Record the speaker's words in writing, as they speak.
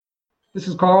This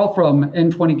is Carl from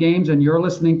N20 Games, and you're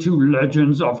listening to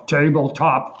Legends of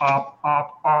Tabletop. Up.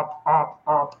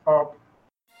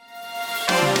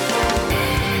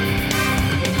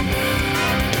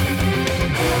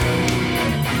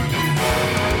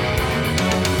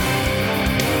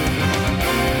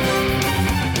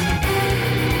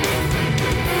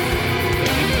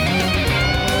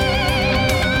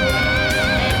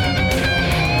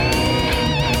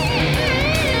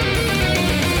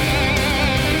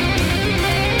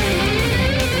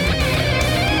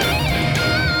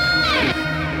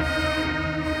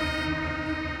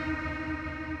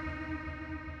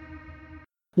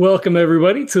 Welcome,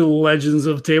 everybody, to Legends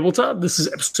of Tabletop. This is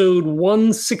episode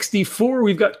 164.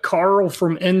 We've got Carl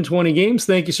from N20 Games.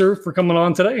 Thank you, sir, for coming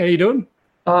on today. How you doing?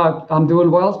 I'm doing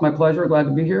well. It's my pleasure. Glad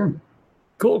to be here.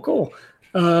 Cool.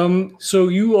 So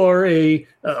you are a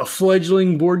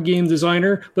fledgling board game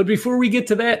designer. But before we get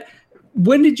to that,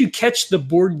 when did you catch the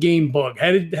board game bug?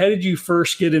 How did you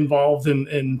first get involved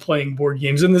in playing board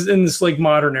games in this like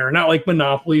modern era? Not like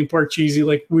Monopoly and Parcheesi,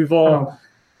 like we've all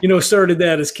started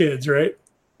that as kids, right?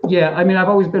 Yeah, I mean, I've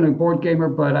always been a board gamer,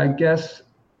 but I guess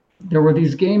there were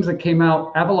these games that came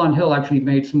out. Avalon Hill actually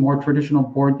made some more traditional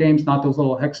board games, not those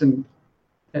little hex and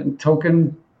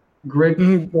token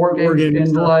grid board games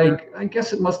in I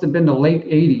guess it must have been the late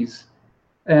 80s.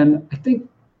 And I think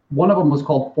one of them was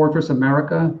called Fortress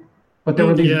America, but there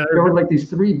were like these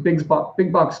three big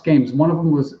box games. One of them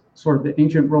was sort of the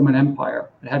ancient Roman Empire.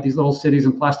 It had these little cities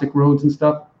and plastic roads and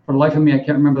stuff. For the life of me, I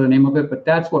can't remember the name of it, but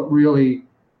that's what really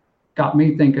got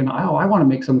me thinking, I want to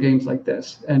make some games like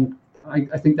this. And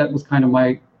I think that was kind of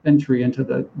my entry into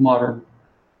the modern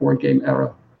board game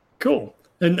era. Cool.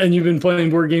 And you've been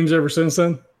playing board games ever since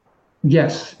then?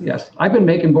 Yes. I've been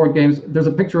making board games. There's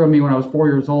a picture of me when I was 4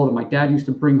 years old, and my dad used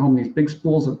to bring home these big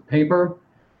spools of paper.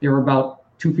 They were about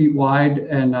 2 feet wide.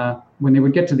 And when they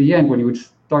would get to the end, when you would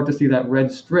start to see that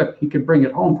red strip, he could bring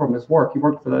it home from his work. He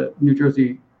worked for the New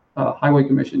Jersey Highway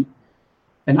Commission.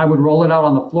 And I would roll it out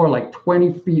on the floor like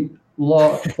 20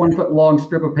 foot long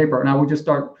strip of paper, and I would just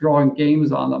start drawing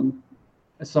games on them.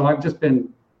 So I've just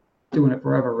been doing it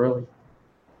forever, really.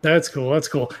 That's cool.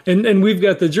 And we've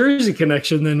got the Jersey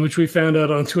connection then, which we found out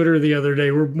on Twitter the other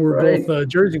day. We're both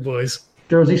Jersey boys.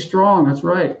 Jersey strong, that's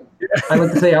right. I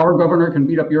like to say our governor can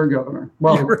beat up your governor.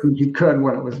 Well, you could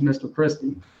when it was Mr.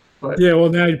 Christie. But yeah, well,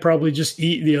 now you'd probably just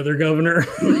eat the other governor.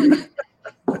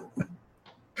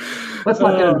 Let's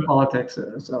not get into politics.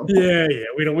 So yeah,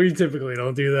 we typically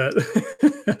don't do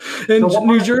that. And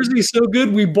New Jersey's so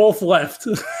good, we both left.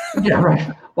 Yeah,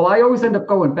 right. Well, I always end up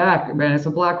going back. Man, it's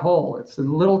a black hole. It's a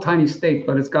little tiny state,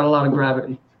 but it's got a lot of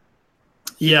gravity.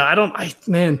 Yeah,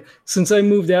 since I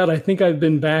moved out, I think I've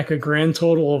been back a grand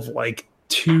total of like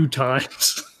 2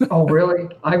 times. Oh, really?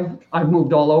 I've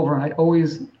moved all over,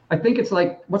 and I think it's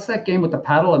like, what's that game with the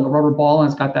paddle and the rubber ball,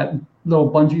 and it's got that little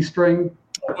bungee string?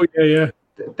 Oh, yeah.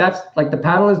 That's like the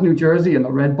paddle is New Jersey and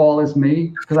the red ball is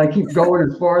me, because I keep going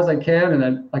as far as I can. And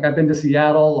then like I've been to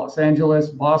Seattle, Los Angeles,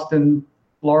 Boston,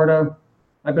 Florida.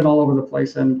 I've been all over the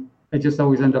place, and I just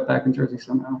always end up back in Jersey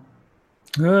somehow.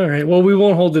 All right. Well, we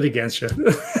won't hold it against you.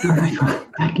 All right.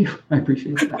 Thank you. I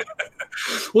appreciate that.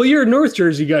 Well, you're a North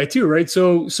Jersey guy too, right?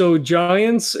 So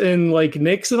Giants and like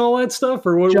Knicks and all that stuff,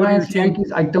 or what? Giants,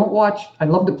 Yankees. I don't watch. I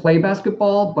love to play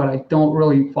basketball, but I don't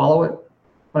really follow it.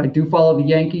 But I do follow the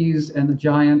Yankees and the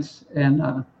Giants, and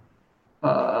I'm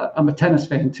a tennis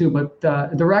fan too. But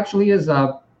there actually is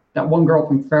that one girl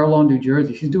from Fair Lawn, New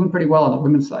Jersey. She's doing pretty well on the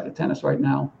women's side of tennis right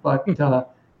now. But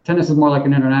tennis is more like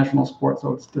an international sport,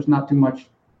 so there's not too much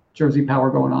Jersey power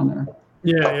going on there.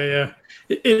 Yeah.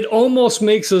 It almost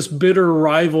makes us bitter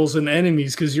rivals and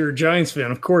enemies because you're a Giants fan.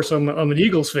 Of course, I'm an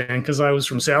Eagles fan because I was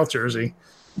from South Jersey.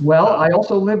 Well, I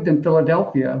also lived in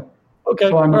Philadelphia. Okay.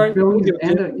 So I'm a Phillies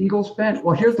and an Eagles fan.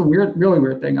 Well, here's the really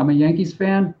weird thing. I'm a Yankees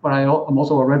fan, but I'm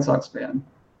also a Red Sox fan.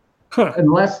 Huh.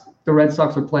 Unless the Red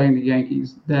Sox are playing the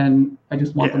Yankees, then I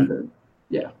just want them to,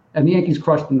 yeah. And the Yankees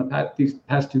crushed in these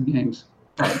past 2 games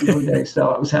the other day, so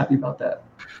I was happy about that.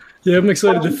 Yeah, I'm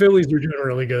excited. The Phillies were doing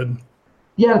really good.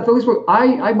 Yeah, the Phillies were.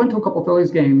 I went to a couple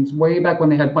Phillies games way back when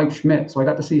they had Mike Schmidt, so I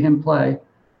got to see him play.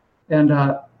 And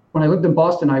when I lived in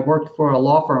Boston, I worked for a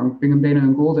law firm, Bingham, Boehner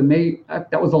 & Gould, and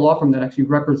that was the law firm that actually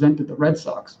represented the Red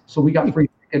Sox. So we got free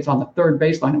tickets on the third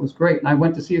baseline. It was great. And I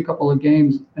went to see a couple of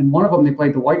games, and one of them they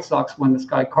played the White Sox when this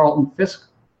guy Carlton Fisk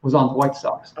was on the White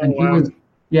Sox. And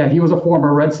he was a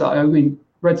former Red Sox. I mean,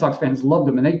 Red Sox fans loved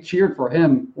him, and they cheered for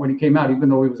him when he came out, even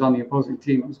though he was on the opposing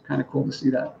team. It was kind of cool to see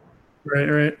that.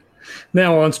 Right.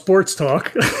 Now on Sports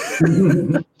Talk.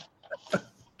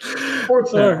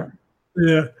 Sports Talk.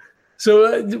 Yeah.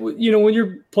 So, when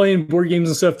you're playing board games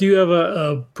and stuff, do you have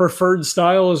a preferred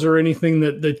style? Is there anything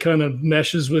that kind of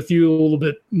meshes with you a little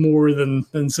bit more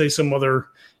than say some other,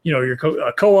 you're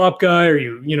a co-op guy?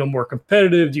 Or more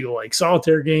competitive? Do you like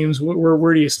solitaire games?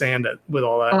 Where do you stand with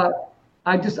all that?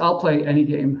 I'll play any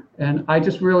game, and I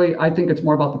think it's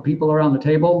more about the people around the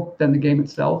table than the game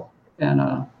itself.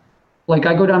 And like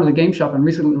I go down to the game shop, and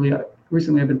recently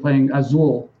I've been playing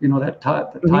Azul, that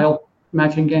tile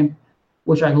matching game,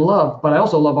 which I love, but I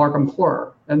also love Arkham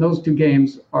Horror, and those two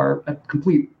games are at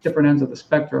complete different ends of the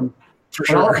spectrum. For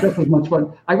but all sure. this was much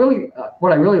fun.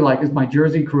 What I really like is my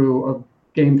Jersey crew of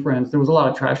game friends. There was a lot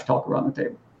of trash talk around the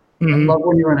table. Mm-hmm. I love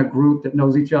when you're in a group that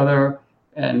knows each other,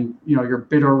 and you're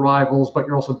bitter rivals, but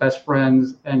you're also best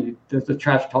friends, and the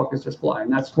trash talk is just flying.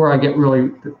 That's where I get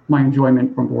really my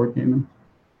enjoyment from board gaming.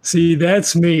 See,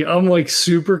 that's me. I'm like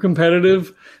super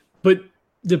competitive, but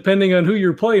depending on who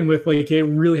you're playing with, like you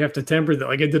really have to temper that.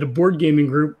 Like I did a board gaming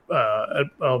group, a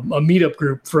meetup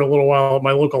group for a little while at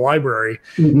my local library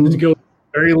to go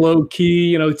very low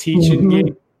key, teaching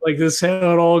games like this,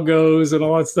 how it all goes and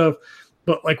all that stuff.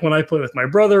 But like when I play with my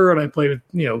brother and I play with,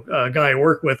 a guy I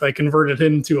work with, I converted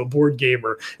him to a board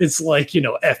gamer. It's like,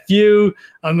 F you,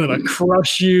 I'm going to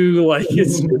crush you. Like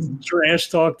it's trash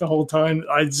talk the whole time.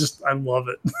 I love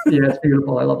it. Yeah, it's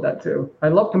beautiful. I love that too. I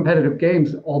love competitive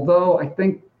games, although I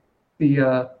think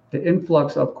the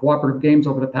influx of cooperative games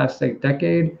over the past, say,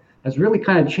 decade has really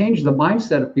kind of changed the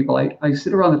mindset of people. I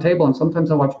sit around the table and sometimes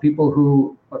I watch people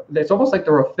who, it's almost like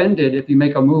they're offended if you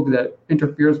make a move that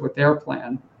interferes with their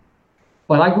plan.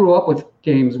 But I grew up with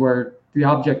games where the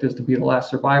object is to be the last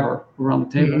survivor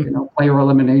around the table, player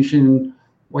elimination,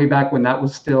 way back when that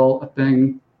was still a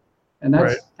thing. And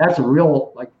that's a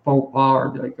real like faux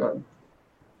pas, like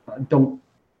don't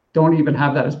even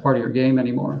have that as part of your game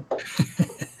anymore.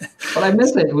 But I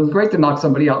miss it. It was great to knock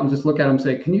somebody out and just look at them and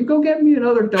say, "Can you go get me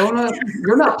another donut?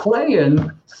 You're not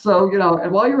playing." So,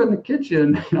 and while you're in the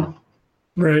kitchen,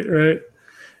 Right.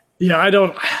 Yeah, I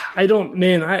don't,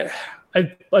 man,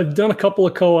 I've done a couple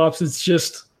of co-ops. It's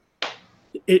just,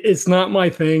 it's not my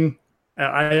thing.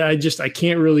 I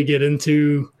can't really get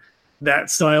into that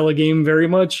style of game very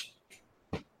much.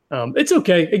 It's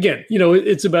okay. Again,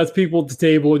 it's about people at the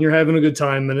table and you're having a good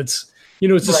time and it's,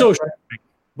 it's a social thing,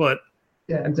 but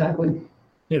yeah, exactly.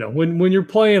 When you're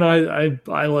playing, I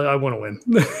want to win.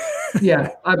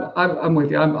 Yeah, I'm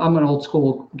with you. I'm an old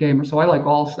school gamer, so I like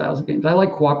all styles of games. I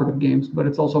like cooperative games, but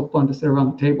it's also fun to sit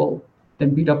around the table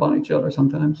and beat up on each other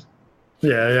sometimes.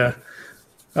 Yeah.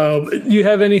 You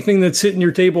have anything that's hitting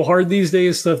your table hard these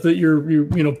days? Stuff that you're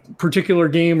particular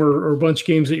game or a bunch of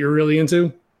games that you're really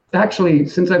into? Actually,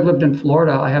 since I've lived in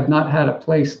Florida, I have not had a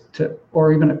place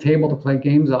or even a table to play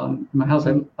games on. In my house,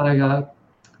 I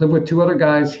live with two other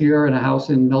guys here in a house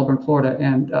in Melbourne, Florida,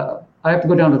 and I have to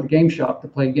go down to the game shop to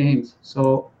play games.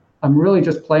 So I'm really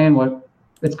just playing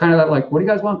it's kind of that like, what do you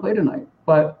guys want to play tonight?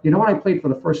 But what I played for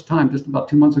the first time just about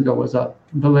 2 months ago was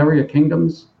Valeria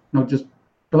Kingdoms, just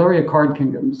Valeria Card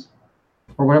Kingdoms,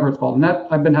 or whatever it's called. And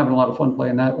I've been having a lot of fun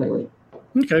playing that lately.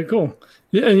 Okay, cool.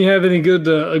 Yeah, and you have any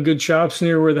good shops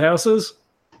near where the house is?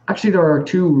 Actually, there are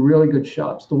two really good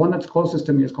shops. The one that's closest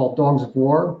to me is called Dogs of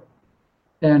War,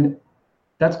 and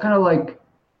that's kind of like,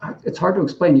 it's hard to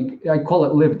explain. I call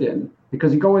it lived in,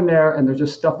 because you go in there and there's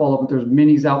just stuff all over. There's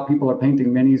minis out. People are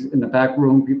painting minis in the back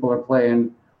room. People are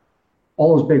playing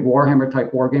all those big Warhammer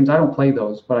type war games. I don't play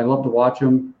those, but I love to watch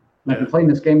them. And I've been playing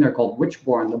this game there called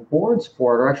Witchborn. The boards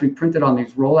for it are actually printed on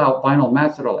these rollout vinyl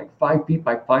mats that are like 5 feet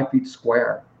by 5 feet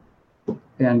square.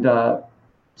 And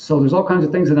so there's all kinds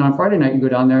of things. And then on Friday night, you go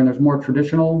down there and there's more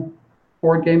traditional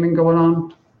board gaming going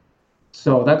on.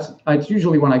 So it's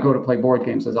usually when I go to play board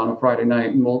games is on a Friday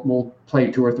night, and we'll play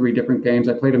 2 or 3 different games.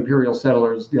 I played Imperial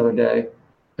Settlers the other day,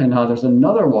 and there's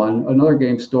another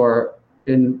game store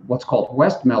in what's called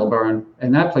West Melbourne,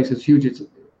 and that place is huge. It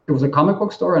was a comic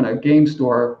book store and a game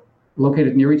store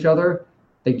located near each other.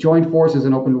 They joined forces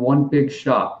and opened one big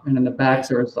shop, and in the back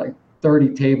there's like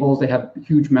 30 tables. They have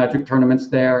huge Magic tournaments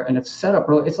there, and it's set up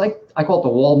really. It's like, I call it the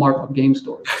Walmart of game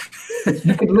stores.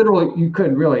 You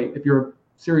could really, if you're a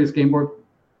serious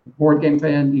board game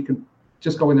fan, you could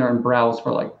just go in there and browse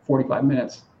for like 45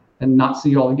 minutes and not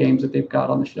see all the games that they've got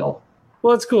on the shelf.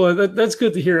 Well, that's cool. That's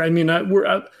good to hear. I mean,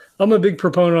 I'm a big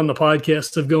proponent on the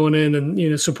podcast of going in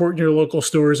and supporting your local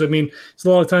stores. I mean, it's a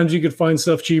lot of times you could find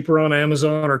stuff cheaper on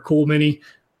Amazon or Cool Mini.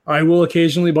 I will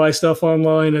occasionally buy stuff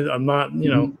online, and I'm not,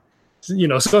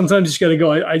 sometimes you just got to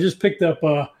go. I just picked up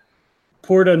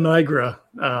Porta Nigra.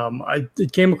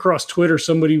 It came across Twitter.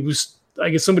 Somebody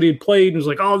had played and was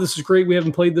like, "Oh, this is great. We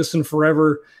haven't played this in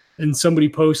forever." and somebody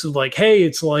posted like, "Hey,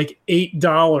 it's like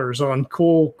 $8 on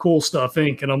Cool Stuff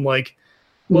Inc." And I'm like,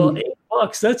 "Well,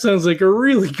 $8, that sounds like a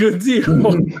really good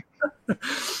deal."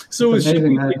 So it's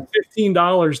amazing, like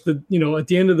 $15. At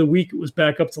the end of the week, it was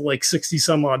back up to like 60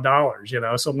 some odd dollars.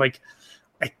 So I'm like,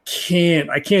 I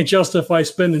can't justify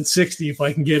spending 60 if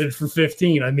I can get it for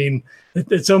 15. I mean,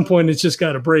 at some point, it's just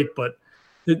got to break. But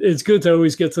it's good to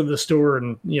always get to the store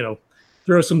and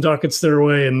throw some ducats their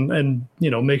way and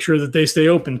make sure that they stay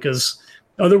open, because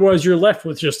otherwise you're left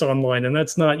with just online, and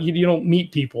that's not, you don't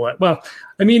meet people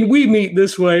we meet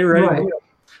this way, right?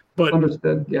 But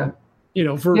understood. Yeah.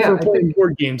 For playing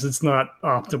board games, it's not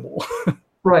optimal.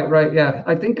 Right. Yeah.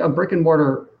 I think a brick and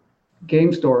mortar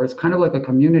game store is kind of like a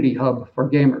community hub for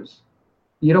gamers.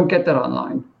 You don't get that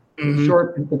online. Mm-hmm.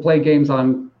 Sure, people play games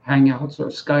on Hangouts or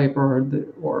Skype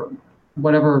or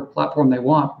whatever platform they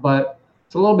want, but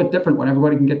it's a little bit different when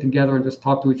everybody can get together and just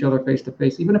talk to each other face to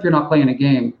face, even if you're not playing a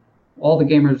game. All the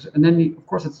gamers, and then of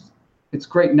course it's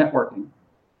great networking.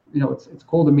 It's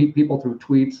cool to meet people through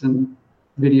tweets and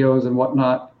videos and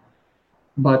whatnot.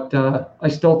 But I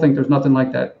still think there's nothing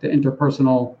like that, the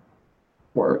interpersonal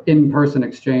or in-person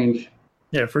exchange.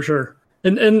 Yeah, for sure.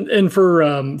 And for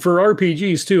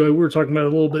RPGs too, we were talking about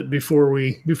it a little bit before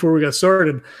we got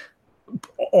started.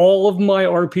 All of my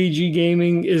RPG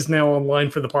gaming is now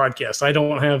online for the podcast. I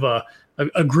don't have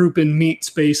a group in meet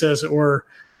space, as it were.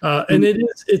 And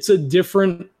it's a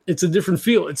different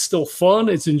feel. It's still fun.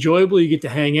 It's enjoyable. You get to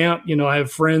hang out. I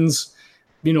have friends,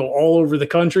 all over the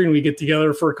country, and we get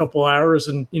together for a couple hours,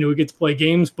 and we get to play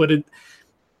games. But it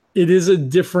is a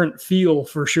different feel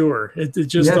for sure. It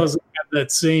just doesn't have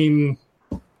that same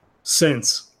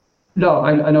sense. No,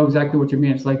 I know exactly what you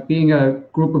mean. It's like being a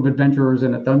group of adventurers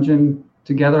in a dungeon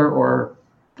together, or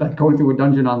like going through a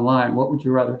dungeon online. What would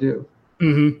you rather do?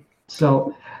 Mm-hmm.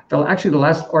 So the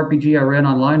last RPG I ran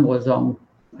online was I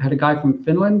had a guy from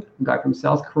Finland, a guy from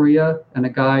South Korea, and a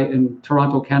guy in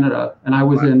Toronto, Canada, and I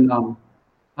was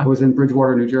in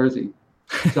Bridgewater, New Jersey.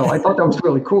 So I thought that was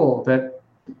really cool that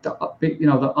the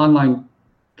online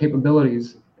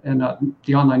capabilities and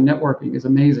the online networking is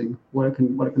amazing. What it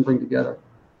can bring together.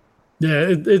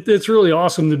 Yeah, it's really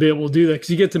awesome to be able to do that,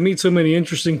 because you get to meet so many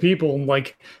interesting people and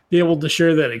like be able to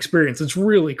share that experience. It's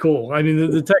really cool. I mean,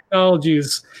 the technology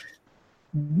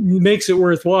makes it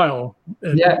worthwhile.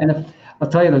 And I'll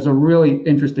tell you, there's a really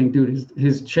interesting dude.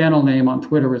 His channel name on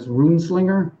Twitter is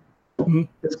Runeslinger. Mm-hmm.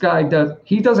 This guy does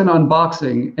an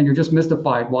unboxing, and you're just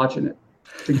mystified watching it.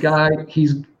 The guy,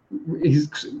 he's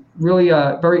really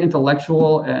very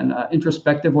intellectual and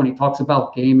introspective when he talks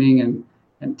about gaming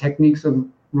and techniques of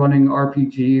running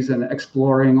RPGs and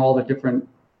exploring all the different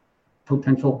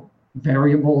potential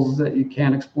variables that you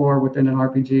can explore within an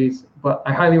RPG. But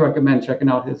I highly recommend checking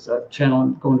out his channel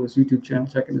and going to his YouTube channel,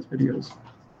 checking his videos.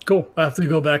 Cool. I have to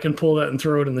go back and pull that and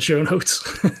throw it in the show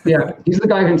notes. Yeah, he's the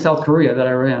guy in South Korea that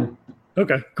I ran.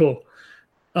 Okay, cool.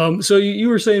 So you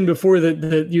were saying before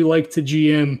that you like to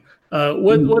GM.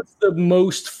 What's the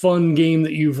most fun game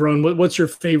that you've run? What's your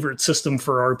favorite system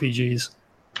for RPGs?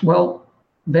 Well,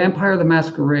 Vampire the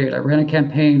Masquerade. I ran a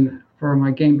campaign for my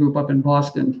game group up in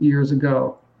Boston years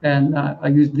ago, and I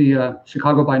used the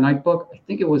Chicago by Night book. I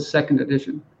think it was 2nd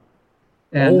edition,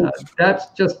 and that's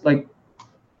just like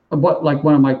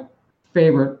one of my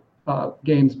favorite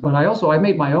games. But I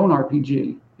made my own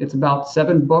RPG. It's about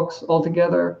 7 books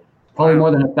altogether, probably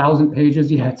more than 1,000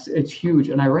 pages. Yeah, it's huge,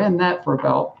 and I ran that for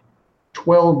about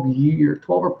 12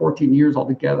 or 14 years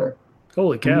altogether.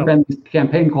 Holy cow! We ran this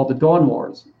campaign called the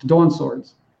Dawn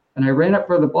Swords, and I ran it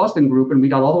for the Boston group, and we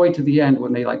got all the way to the end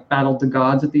when they like battled the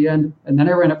gods at the end, and then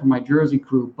I ran it for my Jersey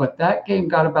crew. But that game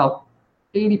got about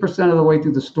 80% of the way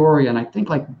through the story, and I think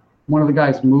like one of the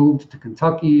guys moved to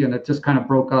Kentucky, and it just kind of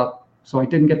broke up, so I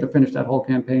didn't get to finish that whole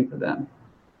campaign for them.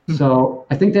 So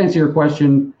I think to answer your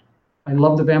question, I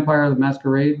love the Vampire the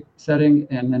Masquerade setting,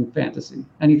 and then fantasy,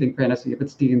 anything fantasy, if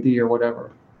it's D&D or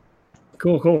whatever.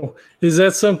 Cool. Is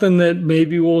that something that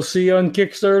maybe we'll see on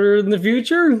Kickstarter in the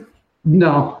future?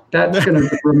 No, that's going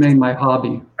to remain my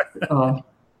hobby.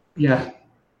 Yeah.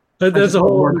 That's a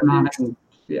whole working on it. And,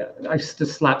 yeah, I just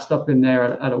slap stuff in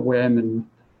there at a whim, and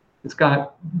it's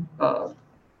got, oh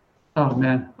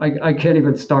man, I can't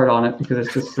even start on it because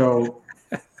it's just so,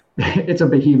 it's a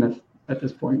behemoth at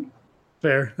this point.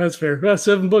 Fair. That's fair. Well,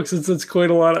 7 books. It's quite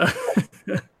a lot of.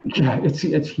 Yeah,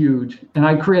 it's huge, and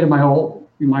I created my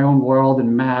own world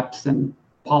and maps and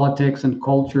politics and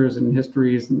cultures and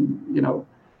histories, and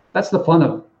that's the fun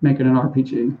of making an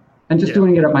RPG and just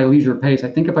doing it at my leisure pace.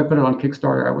 I think if I put it on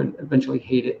Kickstarter, I would eventually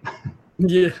hate it.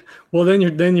 Yeah. Well, then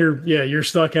you're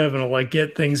stuck having to like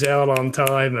get things out on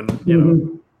time,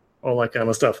 and all that kind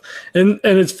of stuff. And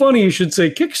it's funny you should say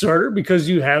Kickstarter because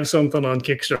you have something on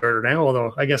Kickstarter now,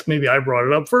 although I guess maybe I brought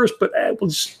it up first, but we'll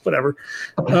just, whatever.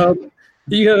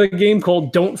 You have a game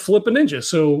called Don't Flip a Ninja.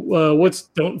 So what's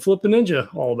Don't Flip a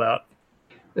Ninja all about?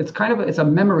 It's a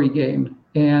memory game.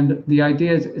 And the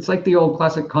idea is it's like the old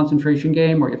classic concentration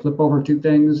game where you flip over two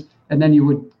things and then you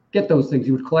would get those things.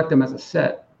 You would collect them as a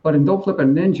set. But in Don't Flip a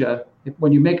Ninja,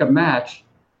 when you make a match,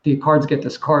 the cards get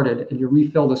discarded and you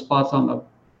refill the spots on the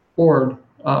board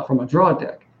from a draw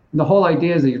deck. And the whole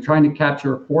idea is that you're trying to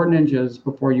capture 4 ninjas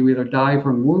before you either die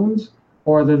from wounds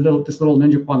or this little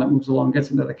ninja pawn that moves along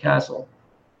gets into the castle.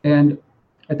 And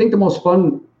I think the most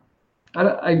fun,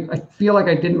 I feel like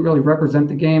I didn't really represent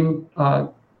the game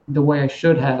the way I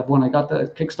should have when I got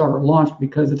the Kickstarter launched,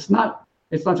 because it's not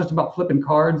just about flipping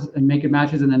cards and making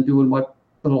matches and then doing what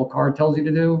the little card tells you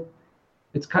to do.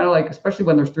 It's kind of like, especially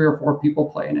when there's 3 or 4 people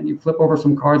playing and you flip over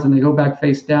some cards and they go back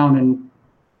face down, and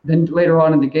then later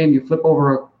on in the game you flip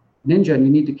over a ninja and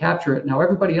you need to capture it. Now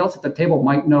everybody else at the table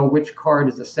might know which card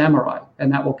is a samurai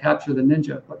and that will capture the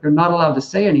ninja, but you're not allowed to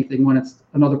say anything when it's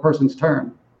another person's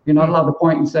turn. You're not allowed to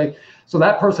point and say, so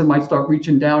that person might start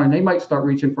reaching down and they might start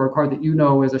reaching for a card that you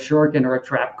know is a shuriken or a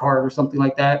trap card or something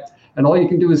like that. And all you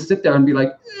can do is sit there and be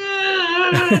like,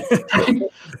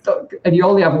 and you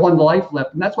only have 1 life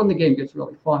left. And that's when the game gets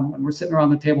really fun, when we're sitting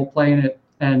around the table playing it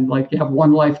and like you have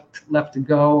 1 life left to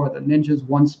go, or the ninja's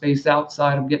 1 space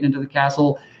outside of getting into the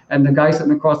castle, and the guy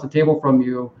sitting across the table from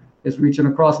you is reaching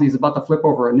across and he's about to flip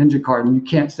over a ninja card and you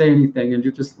can't say anything and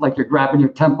you're just like, you're grabbing your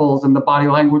temples and the body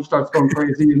language starts going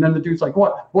crazy. And then the dude's like,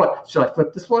 what? Should I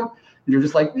flip this one? And you're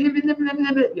just like,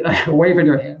 waving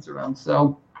your hands around.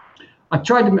 So I'm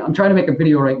trying to make a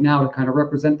video right now to kind of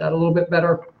represent that a little bit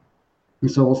better.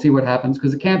 And so we'll see what happens,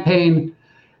 because the campaign,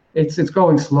 it's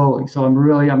going slowly. So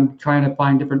I'm trying to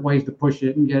find different ways to push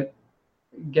it and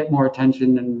get more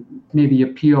attention and maybe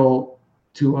appeal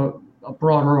to a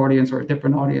broader audience or a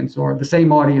different audience, or the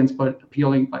same audience, but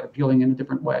appealing in a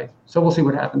different way. So we'll see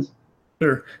what happens.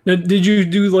 Sure. Now, did you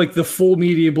do like the full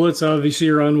media blitz? Obviously,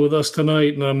 you're on with us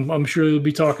tonight, and I'm sure you'll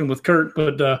be talking with Kurt.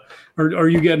 But are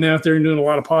you getting out there and doing a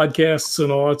lot of podcasts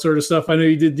and all that sort of stuff? I know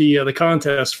you did the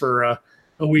contest for a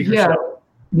week or so. Yeah,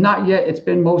 not yet. It's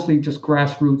been mostly just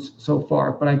grassroots so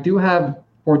far. But I do have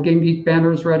Board Game Geek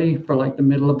banners ready for like the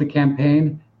middle of the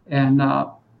campaign, and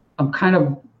I'm kind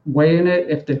of weighing it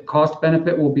if the cost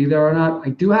benefit will be there or not.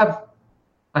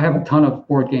 I have a ton of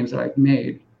board games that I've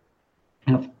made,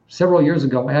 and several years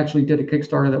ago I actually did a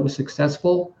Kickstarter that was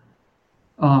successful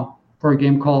for a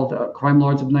game called Crime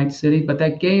Lords of Night City. But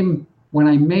that game, when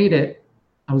I made it,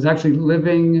 I was actually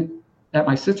living at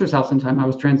my sister's house in time. I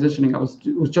was transitioning.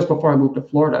 It was just before I moved to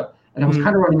Florida, and I was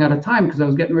kind of running out of time because I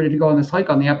was getting ready to go on this hike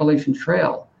on the Appalachian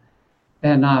Trail.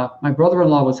 And my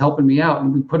brother-in-law was helping me out,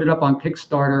 and we put it up on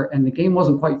Kickstarter, and the game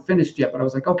wasn't quite finished yet, but I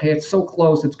was like, okay, it's so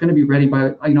close. It's going to be ready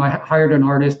by, I hired an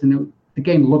artist, and the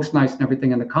game looks nice and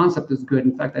everything, and the concept is good.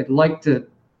 In fact, I'd like to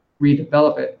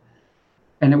redevelop it.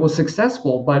 And it was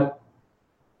successful, but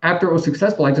after it was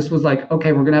successful, I just was like,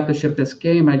 okay, we're going to have to ship this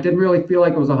game. I didn't really feel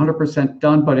like it was 100%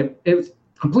 done, but it was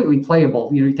completely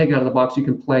playable. You take it out of the box, you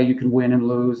can play, you can win and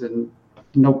lose, and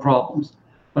no problems.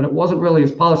 But it wasn't really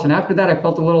as polished. And after that, I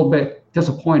felt a little bit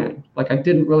disappointed. Like I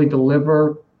didn't really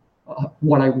deliver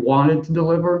what I wanted to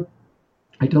deliver.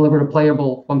 I delivered a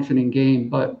playable, functioning game,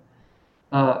 but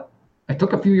I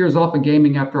took a few years off of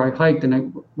gaming after I hiked,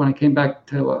 and when I came back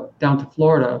to down to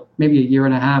Florida, maybe a year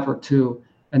and a half or 2,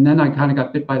 and then I kind of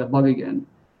got bit by the bug again.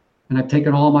 And I've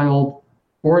taken all my old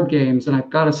board games, and I've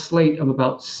got a slate of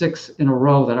about 6 in a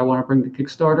row that I want to bring to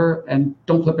Kickstarter. And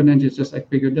Don't Flip a Ninja is just, I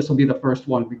figured this will be the first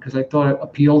one because I thought it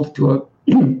appealed to a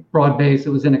broad base. It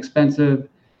was inexpensive,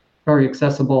 very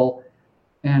accessible.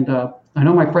 And I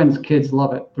know my friends' kids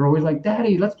love it. They're always like,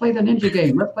 Daddy, let's play the ninja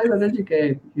game. Let's play the ninja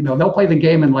game. They'll play the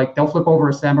game and like, they'll flip over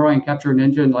a samurai and capture a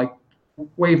ninja and like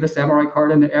wave the samurai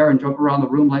card in the air and jump around the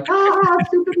room like,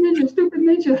 stupid ninja, stupid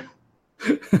ninja.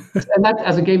 And that,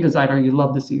 as a game designer, you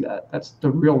love to see that. That's the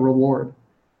real reward.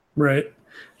 Right.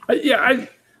 Yeah.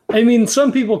 I mean,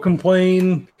 some people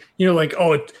complain, like,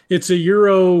 oh, it's a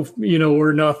Euro,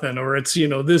 or nothing, or it's,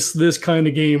 this kind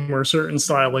of game or a certain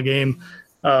style of game.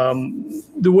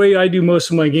 The way I do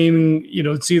most of my gaming,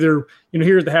 it's either,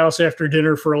 here at the house after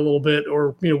dinner for a little bit,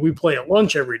 or, we play at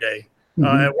lunch every day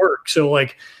at work. So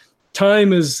like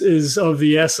time is of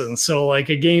the essence. So like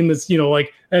a game that's,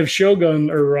 like I have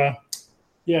Shogun or,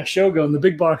 Shogun, the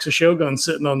big box of Shogun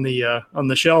sitting on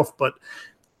the shelf, but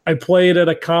I play it at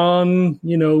a con,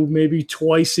 maybe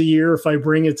twice a year if I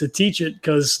bring it to teach it,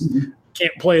 because I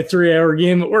can't play a 3-hour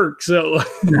game at work. So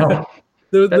no,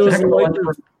 those go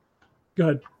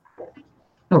ahead.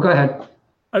 No, go ahead.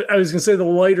 I was gonna say the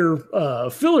lighter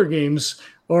filler games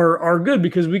are good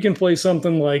because we can play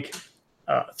something like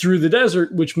Through the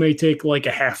Desert, which may take like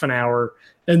a half an hour,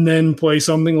 and then play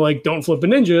something like Don't Flip a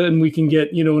Ninja, and we can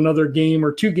get, another game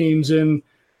or 2 games in,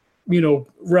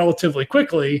 relatively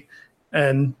quickly,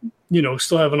 and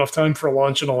still have enough time for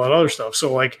lunch and all that other stuff.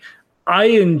 So like, I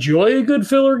enjoy a good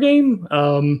filler game.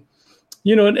 And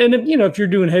if you're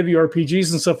doing heavy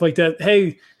RPGs and stuff like that,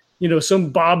 hey, some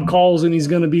Bob calls and he's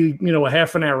going to be, a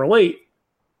half an hour late.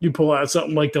 You pull out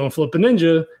something like Don't Flip a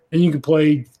Ninja, and you can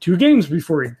play 2 games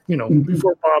before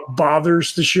before Bob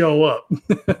bothers to show up.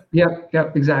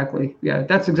 Yep, exactly. Yeah,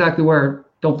 that's exactly where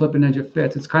Don't Flip a Ninja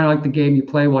fits. It's kind of like the game you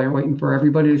play while you're waiting for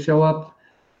everybody to show up,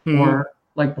 or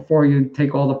like before you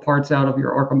take all the parts out of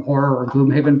your Arkham Horror or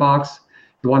Gloomhaven box.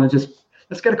 You want to just,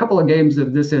 let's get a couple of games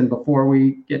of this in before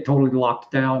we get totally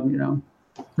locked down,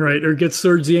 Right, or it gets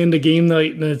towards the end of game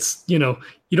night, and it's you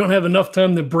don't have enough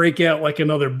time to break out like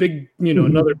another big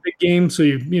another big game, so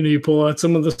you pull out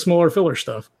some of the smaller filler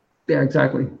stuff. Yeah,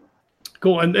 exactly.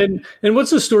 Cool. And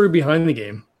what's the story behind the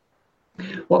game?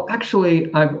 Well,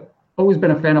 actually, I've always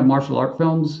been a fan of martial art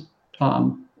films.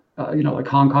 Like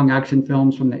Hong Kong action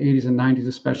films from the 80s and 90s,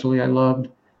 especially, I loved,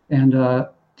 and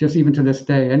just even to this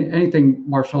day, anything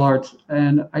martial arts.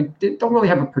 And I don't really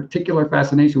have a particular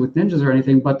fascination with ninjas or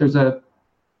anything, but there's a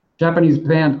Japanese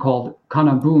band called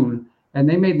Kanabun, and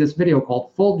they made this video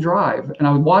called Full Drive, and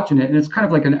I was watching it, and it's kind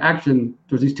of like an action.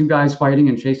 There's these 2 guys fighting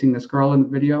and chasing this girl in the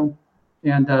video,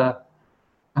 and I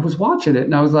was watching it,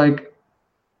 and I was like,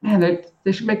 man,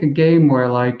 they should make a game where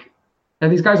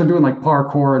and these guys are doing like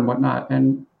parkour and whatnot,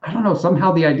 and I don't know,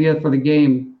 somehow the idea for the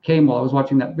game came while I was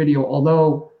watching that video,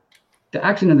 although the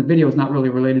action in the video is not really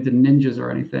related to ninjas or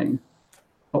anything.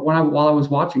 But while I was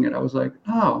watching it, I was like,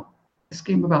 oh, this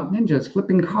game about ninjas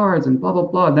flipping cards and blah, blah,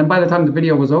 blah. And then by the time the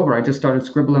video was over, I just started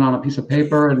scribbling on a piece of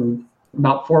paper. And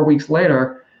about 4 weeks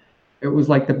later, it was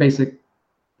like the basic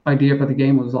idea for the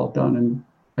game was all done. And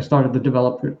I started to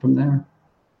develop it from there.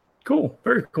 Cool.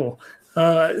 Very cool.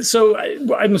 So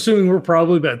I'm assuming we're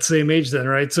probably about the same age then,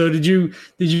 right? So did you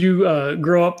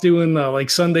grow up doing like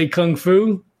Sunday Kung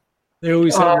Fu? They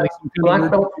always had like Black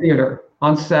Belt Theater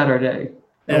on Saturday.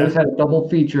 They always had a double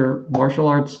feature martial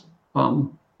arts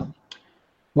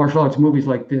movies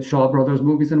like the Shaw Brothers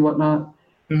movies and whatnot.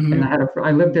 Mm-hmm. And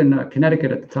I lived in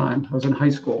Connecticut at the time. I was in high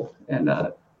school, and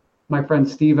my friend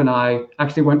Steve and I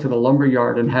actually went to the lumber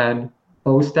yard and had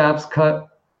bow staffs cut.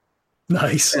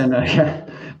 Nice.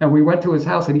 And we went to his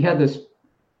house, and he had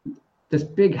this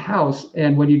big house.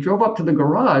 And when you drove up to the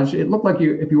garage, it looked like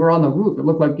if you were on the roof, it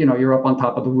looked like you're up on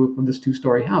top of the roof of this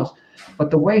 2-story house.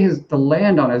 But the way the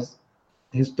land on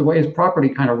the way his property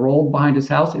kind of rolled behind his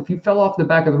house, if you fell off the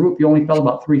back of the roof, you only fell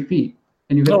about 3 feet,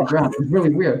 and you hit the ground. It was really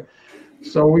weird.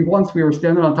 So once we were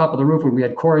standing on top of the roof, and we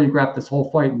had choreographed this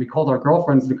whole fight, and we called our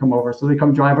girlfriends to come over. So they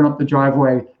come driving up the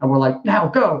driveway, and we're like, now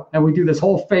go. And we do this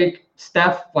whole fake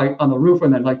staff fight on the roof,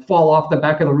 and then like fall off the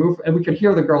back of the roof. And we could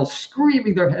hear the girls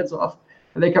screaming their heads off.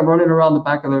 And they come running around the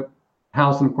back of the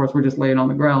house. And of course, we're just laying on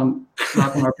the ground,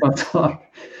 laughing our butts off.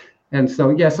 And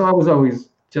so, so I was always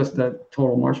just a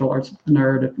total martial arts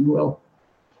nerd, if you will.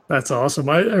 That's awesome.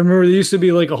 I remember there used to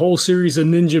be like a whole series of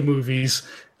ninja movies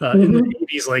in the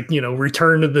 80s, like,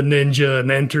 Return of the Ninja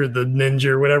and Enter the Ninja,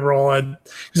 or whatever. It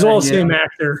was all the same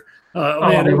actor. Some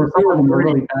of them were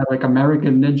really bad, like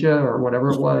American Ninja or whatever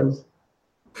it was.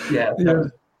 Yeah.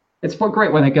 It's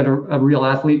great when they get a real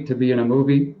athlete to be in a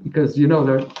movie, because they're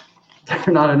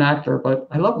not an actor, but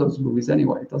I love those movies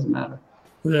anyway. It doesn't matter.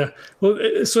 Yeah.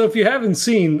 Well, so if you haven't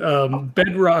seen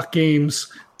Bedrock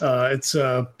Games, it's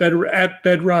at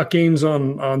Bedrock Games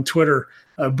on Twitter.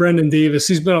 Brendan Davis,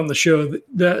 he's been on the show.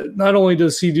 That not only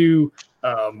does he do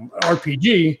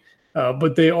RPG,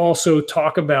 but they also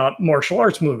talk about martial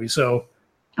arts movies. So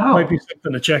might be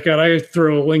something to check out. I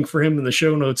throw a link for him in the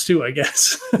show notes too, I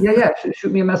guess. Yeah.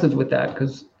 Shoot me a message with that,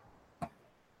 because I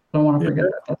don't want to forget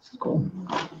that. That's cool.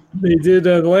 They did.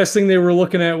 The last thing they were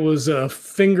looking at was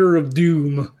Finger of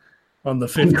Doom on the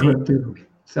 15th. Finger of Doom.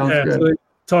 Sounds good. So they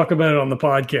talk about it on the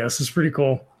podcast. It's pretty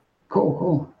cool.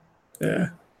 Cool. Yeah.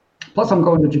 Plus, I'm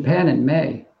going to Japan in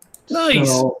May. Nice.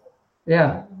 So,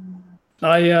 yeah.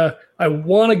 I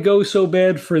want to go so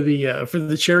bad for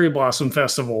the Cherry Blossom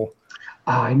Festival.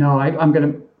 I know. I'm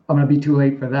gonna be too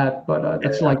late for that, but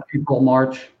that's like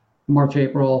March,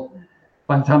 April.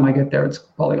 By the time I get there, it's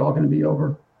probably all going to be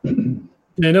over.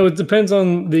 I know it depends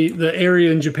on the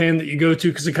area in Japan that you go to,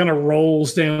 because it kind of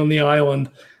rolls down the island.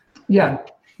 Yeah.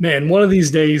 Man, one of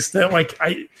these days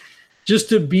just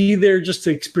to be there, just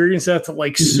to experience that,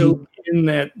 to soak in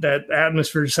that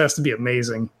atmosphere, just has to be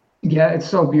amazing. Yeah, it's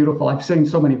so beautiful. I've seen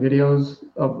so many videos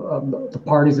of the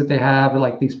parties that they have,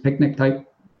 like these picnic type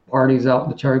parties out in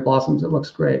the cherry blossoms. It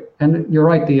looks great. And you're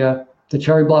right, the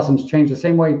cherry blossoms change the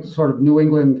same way sort of New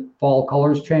England fall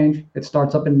colors change. It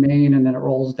starts up in Maine and then it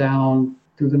rolls down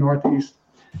through the Northeast.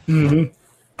 Mm-hmm.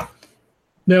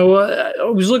 Now, I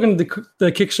was looking at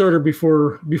the Kickstarter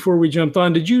before we jumped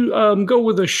on. Did you go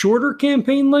with a shorter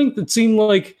campaign length? It seemed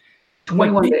like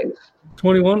 21 days.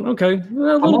 21. Okay,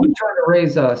 I'm only trying to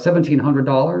raise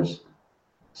 $1,700.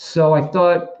 So I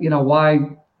thought, why?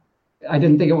 I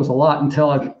didn't think it was a lot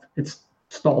until it's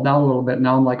stalled out a little bit.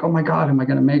 Now I'm like, oh my God, am I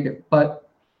going to make it? But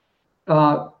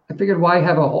I figured, why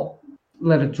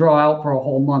let it draw out for a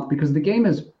whole month? Because the game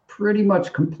is pretty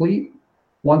much complete.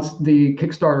 Once the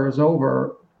Kickstarter is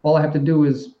over, all I have to do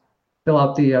is fill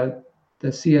out the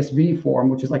CSV form,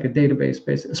 which is like a database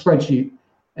based a spreadsheet,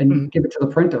 and give it to the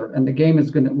printer, and the game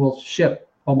will ship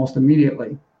almost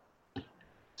immediately.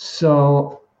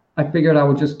 So I figured I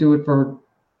would just do it for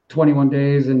 21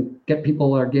 days and get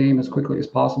people their game as quickly as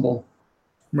possible.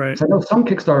 Right. So I know some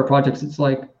Kickstarter projects, it's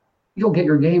like you'll get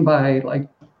your game by like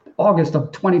August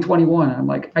of 2021. I'm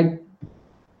like, I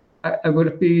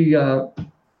would be.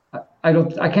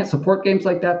 I can't support games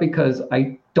like that because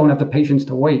I don't have the patience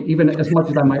to wait. Even as much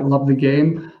as I might love the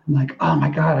game, I'm like, oh my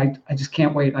God, I just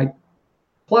can't wait.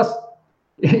 Plus,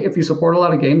 if you support a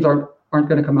lot of games aren't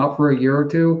going to come out for a year or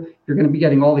two, you're going to be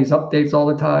getting all these updates all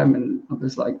the time, and I'm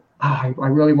just like, I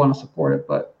really want to support it,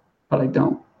 but I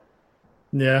don't.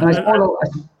 Yeah. And go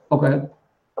ahead.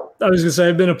 I was gonna say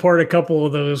I've been a part of a couple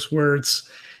of those where it's,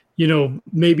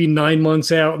 maybe 9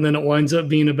 months out, and then it winds up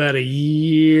being about a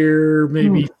year,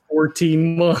 maybe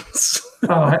 14 months.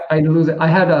 I lose it.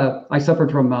 I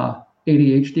suffered from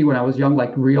ADHD when I was young,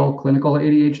 like real clinical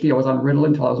ADHD. I was on Ritalin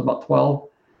until I was about 12.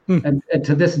 And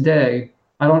to this day,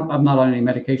 I'm not on any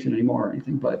medication anymore or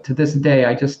anything, but to this day,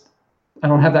 I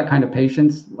don't have that kind of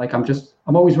patience. Like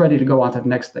I'm always ready to go on to the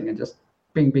next thing and just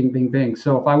bing, bing, bing, bing.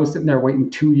 So if I was sitting there waiting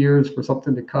 2 years for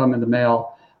something to come in the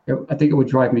mail, I think it would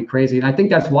drive me crazy. And I think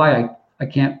that's why I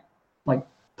can't like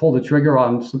pull the trigger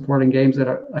on supporting games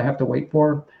that I have to wait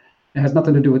for. It has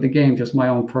nothing to do with the game, just my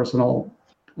own personal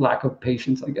lack of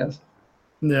patience, I guess.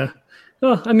 Yeah.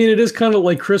 Well, I mean, it is kind of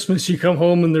like Christmas. You come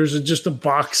home and there's just a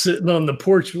box sitting on the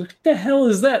porch. You're like, what the hell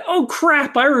is that? Oh,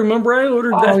 crap. I remember I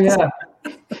ordered that. Oh, yeah.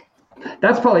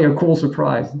 That's probably a cool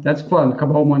surprise. That's fun.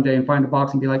 Come home one day and find a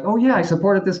box and be like, oh, yeah, I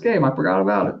supported this game. I forgot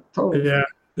about it. Totally. Yeah.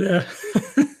 Yeah.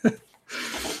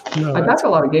 I back a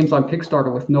lot of games on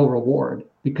Kickstarter with no reward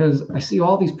because I see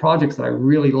all these projects that I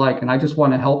really like, and I just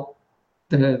want to help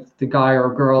the guy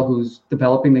or girl who's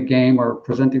developing the game or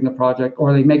presenting the project,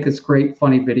 or they make this great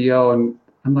funny video, and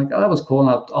I'm like, oh, that was cool, and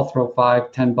I'll throw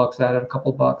 $5-10 at it, a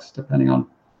couple bucks depending on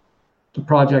the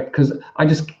project, because I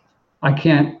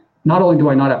can't. Not only do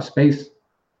I not have space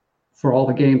for all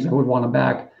the games I would want to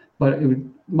back, but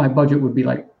my budget would be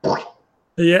like,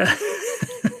 yeah.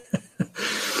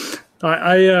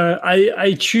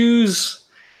 I choose,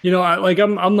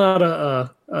 I'm not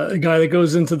a guy that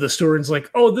goes into the store and is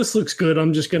like, oh, this looks good,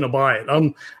 I'm just gonna buy it.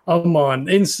 I'm on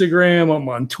Instagram, I'm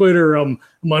on Twitter, I'm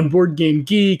on Board Game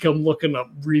Geek, I'm looking up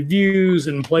reviews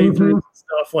and playthroughs and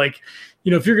stuff. Like,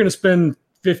 if you're gonna spend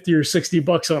 $50 or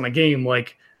 $60 on a game,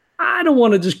 like, I don't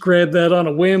want to just grab that on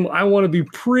a whim. I want to be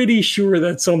pretty sure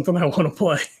that's something I want to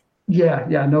play. Yeah,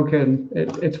 no kidding.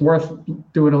 It's worth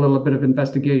doing a little bit of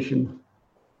investigation.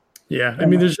 Yeah, I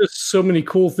mean, there's just so many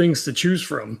cool things to choose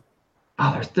from.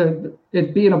 Oh,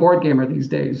 being a board gamer these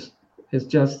days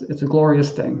it's a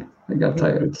glorious thing. I gotta tell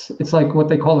you, it's like what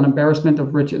they call an embarrassment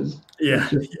of riches. Yeah,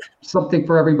 something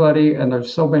for everybody, and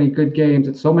there's so many good games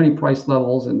at so many price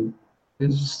levels, and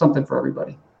there's something for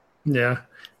everybody. Yeah.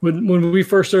 When we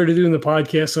first started doing the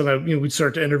podcast, and we'd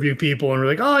start to interview people, and we're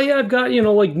like, oh yeah, I've got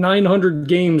like 900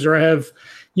 games, or I have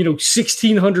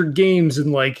 1,600 games,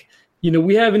 and like,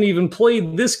 we haven't even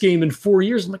played this game in 4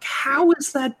 years. I'm like, how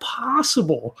is that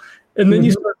possible? And then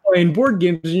you start playing board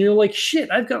games, and you're like,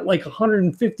 shit, I've got like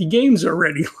 150 games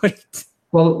already.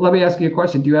 Well, let me ask you a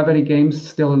question. Do you have any games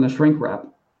still in the shrink wrap?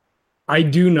 I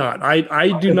do not.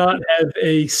 I do not have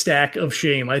a stack of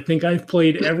shame. I think I've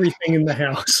played everything in the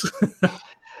house.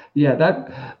 Yeah,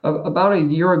 that about a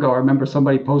year ago, I remember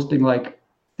somebody posting like,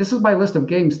 this is my list of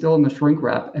games still in the shrink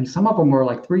wrap, and some of them were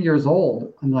like 3 years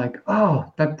old. I'm like, oh,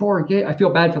 that poor game. I feel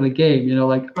bad for the game,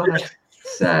 like, oh, that's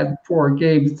sad, poor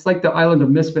game. It's like the Island of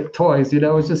Misfit Toys,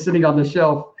 it's just sitting on the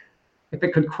shelf. If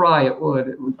it could cry, it would.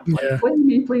 It would like, play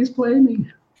me, please play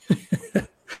me.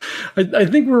 I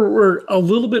think we're a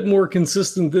little bit more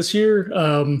consistent this year.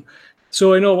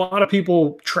 So I know a lot of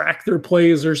people track their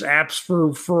plays. There's apps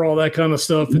for all that kind of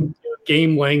stuff. And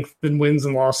game length and wins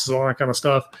and losses, all that kind of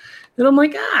stuff. And I'm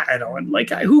like, I don't like,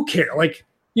 who cares? Like,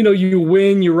 you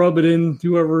win, you rub it in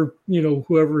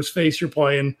whoever's face you're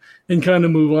playing, and kind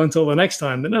of move on till the next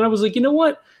time. And then I was like, you know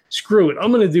what? Screw it.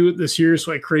 I'm going to do it this year.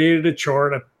 So I created a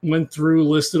chart. I went through,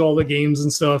 listed all the games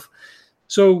and stuff.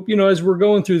 So, as we're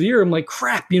going through the year, I'm like,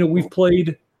 crap, we've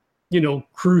played,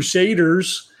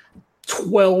 Crusaders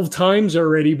 12 times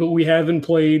already, but we haven't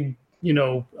played,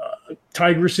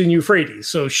 Tigris and Euphrates.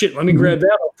 So shit, let me grab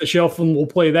that off the shelf and we'll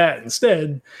play that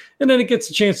instead. And then it gets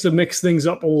a chance to mix things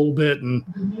up a little bit. And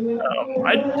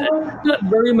not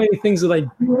very many things that I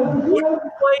would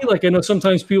play. Like I know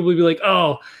sometimes people will be like,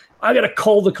 oh, I got to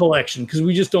cull the collection because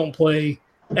we just don't play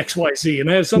XYZ. And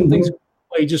I have some things to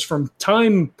play just from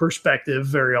time perspective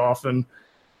very often.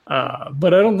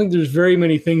 But I don't think there's very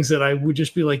many things that I would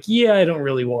just be like, yeah, I don't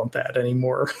really want that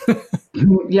anymore.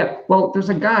 Yeah. Well, there's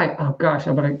a guy, oh gosh,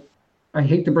 I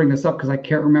hate to bring this up because I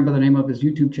can't remember the name of his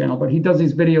YouTube channel, but he does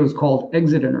these videos called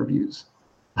exit interviews,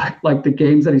 like the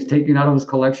games that he's taking out of his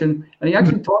collection. And he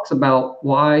actually talks about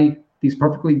why these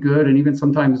perfectly good and even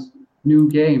sometimes new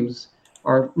games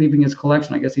are leaving his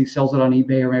collection. I guess he sells it on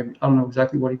eBay, or maybe I don't know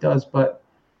exactly what he does, but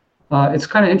it's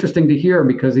kind of interesting to hear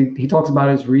because he talks about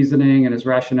his reasoning and his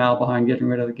rationale behind getting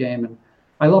rid of the game. And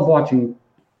I love watching,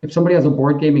 if somebody has a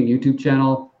board gaming YouTube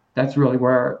channel, that's really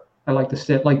where I like to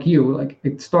sit. Like you, like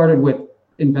it started with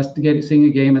investigating, seeing a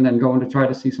game, and then going to try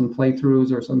to see some playthroughs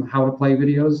or some how to play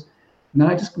videos. And then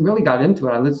I just really got into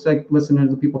it. I was like listening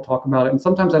to people talk about it. And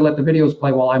sometimes I let the videos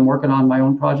play while I'm working on my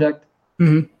own project.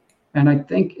 Mm-hmm. And I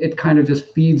think it kind of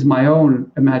just feeds my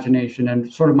own imagination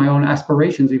and sort of my own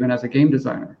aspirations, even as a game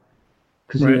designer.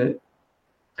 Because it's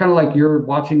kind of like you're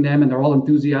watching them and they're all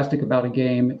enthusiastic about a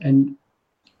game. And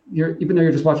even though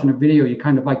you're just watching a video, you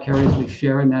kind of vicariously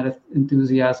share in that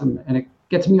enthusiasm. And it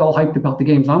gets me all hyped about the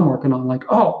games I'm working on. Like,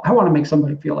 oh, I want to make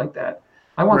somebody feel like that.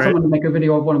 I want someone to make a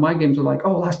video of one of my games. They're like,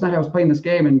 oh, last night I was playing this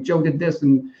game and Joe did this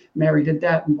and Mary did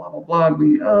that and blah, blah, blah.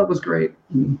 And it was great.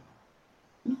 And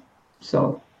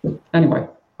so anyway,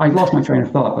 I lost my train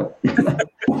of thought, but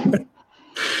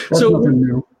that's nothing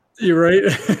new. You're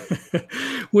right.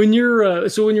 When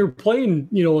you're playing,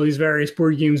 all these various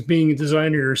board games, being a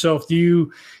designer yourself, do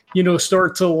you,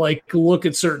 start to like look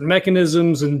at certain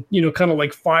mechanisms and, kind of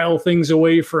like file things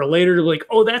away for later, like,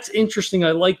 oh, that's interesting.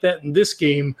 I like that in this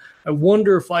game. I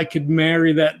wonder if I could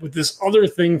marry that with this other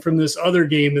thing from this other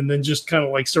game, and then just kind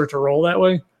of like start to roll that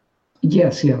way.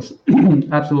 Yes,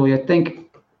 absolutely. I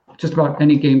think just about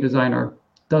any game designer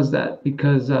does that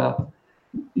because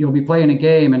you'll be playing a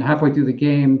game and halfway through the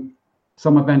game,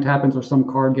 some event happens or some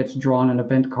card gets drawn, an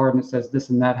event card, and it says this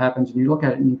and that happens. And you look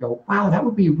at it and you go, wow, that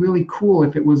would be really cool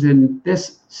if it was in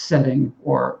this setting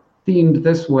or themed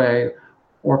this way,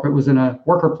 or if it was in a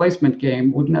worker placement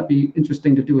game, wouldn't that be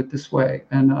interesting to do it this way?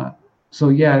 And so,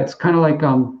 yeah, it's kind of like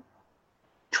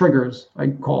triggers, I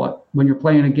call it, when you're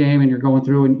playing a game and you're going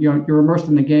through and you're immersed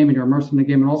in the game and all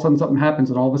of a sudden something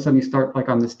happens and all of a sudden you start like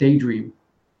on this daydream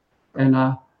and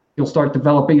you'll start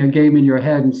developing a game in your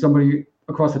head and somebody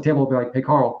across the table will be like, hey,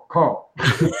 Carl, Carl,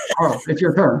 it's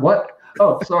your turn. What?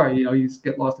 Oh, sorry. You just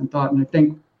get lost in thought. And I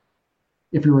think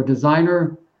if you're a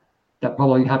designer, that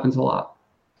probably happens a lot.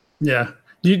 Yeah.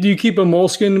 Do you keep a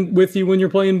Moleskine with you when you're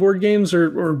playing board games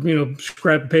or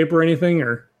scrap paper or anything?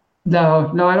 Or No,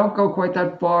 I don't go quite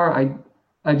that far.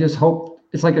 I just hope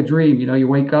it's like a dream. You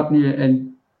wake up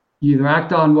and you either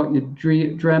act on what you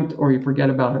dreamt or you forget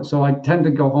about it. So I tend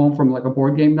to go home from like a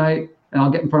board game night and I'll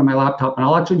get in front of my laptop and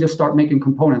I'll actually just start making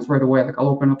components right away. Like I'll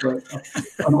open up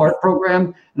an art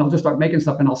program and I'll just start making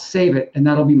stuff and I'll save it and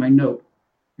that'll be my note.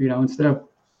 Instead of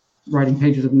writing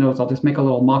pages of notes, I'll just make a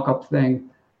little mock-up thing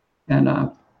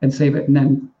and save it and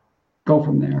then go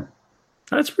from there.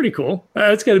 That's pretty cool.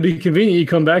 That's got to be convenient. You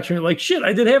come back and you're like, shit,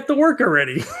 I did half the work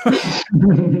already.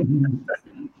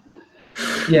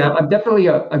 Yeah, I'm definitely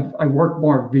I work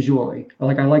more visually.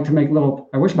 Like I like to make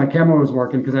I wish my camera was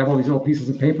working because I have all these little pieces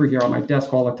of paper here on my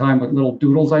desk all the time with little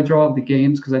doodles I draw of the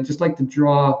games because I just like to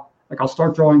draw. Like I'll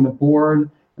start drawing the board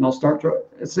and I'll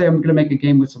let's say I'm going to make a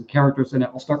game with some characters in it.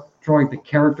 I'll start drawing the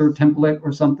character template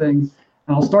or something.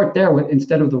 And I'll start there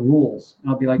instead of the rules. And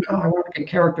I'll be like, oh, I want to get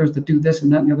characters to do this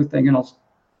and that and the other thing. And I'll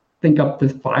think up the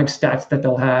 5 stats that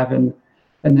they'll have and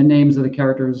the names of the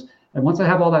characters. And once I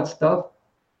have all that stuff,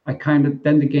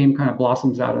 then the game kind of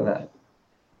blossoms out of that.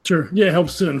 Sure. Yeah, it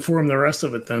helps to inform the rest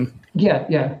of it then.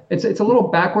 Yeah. It's a little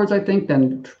backwards, I think,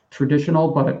 than traditional.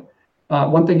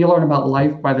 But one thing you learn about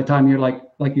life by the time you're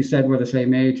like you said, we're the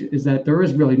same age, is that there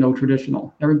is really no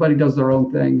traditional. Everybody does their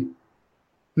own thing.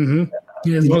 Mm-hmm.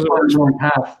 Yeah, as long as it works.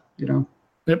 Half,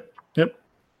 Yep,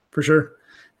 for sure.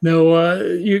 No,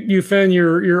 you found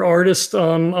your artist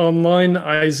on online,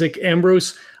 Isaac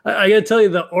Ambrose. I got to tell you,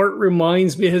 the art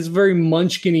reminds me, it has a very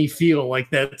Munchkin-y feel, like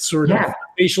that sort of Yeah.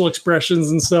 facial expressions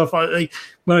and stuff. When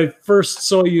I first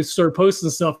saw you start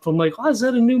posting stuff, I'm like, oh, is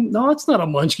that a new? No, it's not a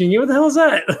Munchkin. What the hell is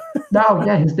that? No,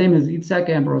 yeah, his name is Itzhak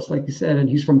Ambros, like you said, and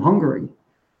he's from Hungary.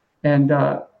 And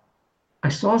I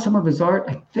saw some of his art.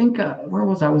 I think, where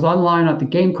was I? I was online at the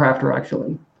Game Crafter,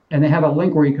 actually. And they have a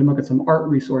link where you can look at some art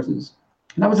resources.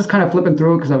 And I was just kind of flipping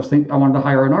through it because I wanted to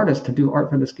hire an artist to do art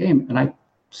for this game. And I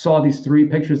saw these 3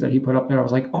 pictures that he put up there. I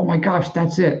was like, oh my gosh,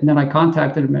 that's it. And then I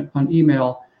contacted him on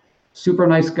email. Super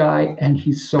nice guy, and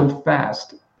he's so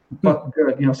fast, but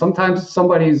good. You know, sometimes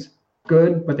somebody's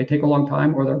good, but they take a long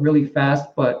time, or they're really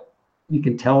fast, but you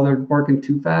can tell they're working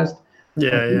too fast.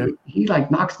 Yeah. He like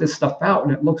knocks this stuff out,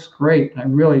 and it looks great. And I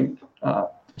really,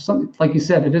 something like you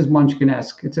said, it is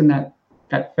Munchkin-esque. It's in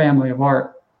that family of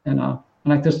art, and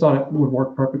I just thought it would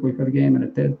work perfectly for the game, and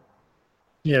it did.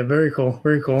 Yeah, very cool,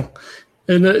 very cool.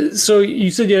 And so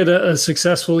you said you had a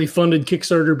successfully funded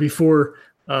Kickstarter before,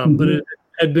 but it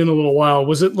had been a little while.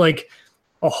 Was it like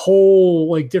a whole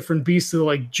like different beast to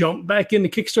like jump back into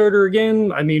Kickstarter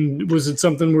again? I mean, was it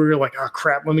something where you're like, oh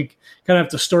crap, let me kind of have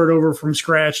to start over from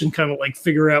scratch and kind of like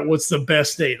figure out what's the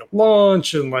best day to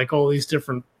launch and like all these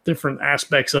different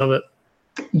aspects of it?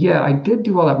 Yeah, I did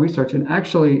do all that research, and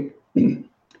actually, do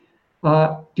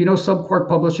you know Subport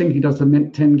Publishing? He does the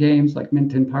Mint 10 games, like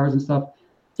Mint 10 Powers and stuff.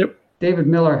 Yep. David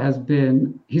Miller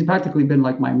he's practically been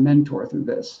like my mentor through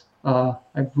this.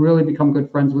 I've really become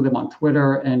good friends with him on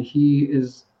Twitter, and he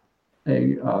is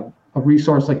a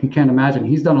resource like you can't imagine.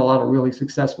 He's done a lot of really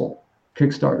successful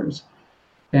Kickstarters,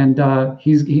 and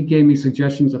he gave me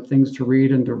suggestions of things to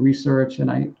read and to research,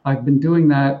 and I've been doing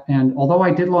that. And although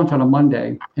I did launch on a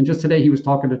Monday, and just today he was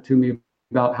talking to me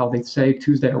about how they say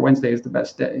Tuesday or Wednesday is the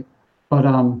best day, but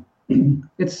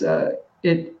it's to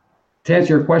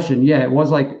answer your question, yeah, it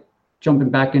was like jumping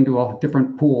back into a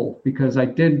different pool, because I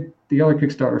did the other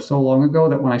Kickstarter so long ago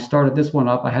that when I started this one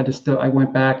up, I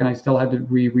went back and I still had to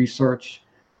research,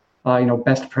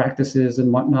 best practices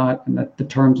and whatnot, and the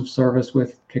terms of service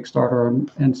with Kickstarter.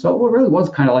 And so it really was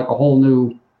kind of like a whole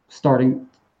new starting,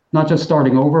 not just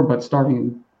starting over, but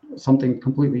starting something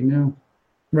completely new.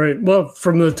 Right. Well,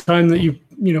 from the time that you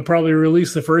probably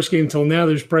released the first game till now,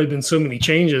 there's probably been so many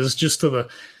changes just to the,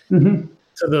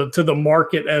 to the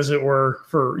market, as it were,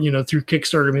 for, through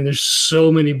Kickstarter. I mean, there's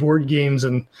so many board games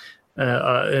and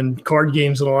card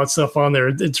games and all that stuff on there.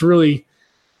 It's really,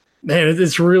 man,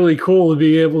 it's really cool to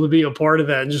be able to be a part of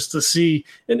that, and just to see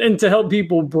and to help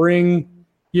people bring,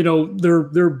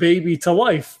 their baby to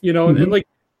life, and like,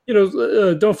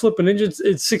 Don't Flip a Ninja.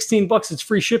 It's $16. It's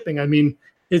free shipping. I mean,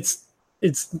 it's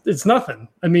nothing.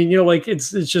 I mean, like it's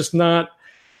just not,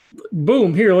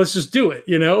 boom, here, let's just do it,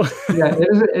 Yeah,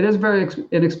 it is a very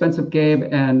inexpensive game,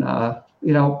 and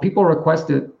people request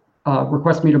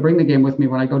me to bring the game with me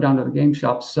when I go down to the game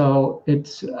shop. So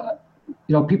it's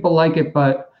people like it,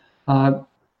 but I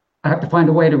have to find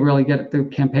a way to really get the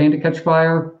campaign to catch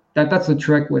fire. That's the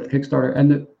trick with Kickstarter.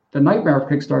 And the nightmare of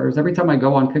Kickstarter is every time I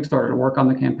go on Kickstarter to work on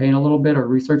the campaign a little bit or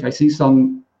research, I see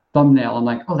some thumbnail. I'm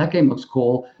like, oh, that game looks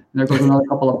cool. And there goes another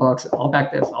couple of bucks. I'll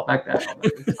back this. I'll back that.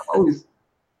 It's always.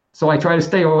 So I try to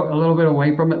stay a little bit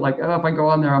away from it. Like, if I go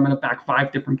on there, I'm going to back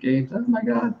 5 different games. Oh my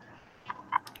God.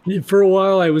 For a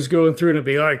while, I was going through and I'd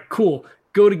be like, cool,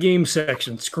 go to game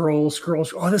section, scroll.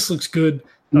 Oh, this looks good.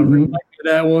 Remind me of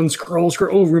that one. Scroll.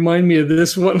 Oh, remind me of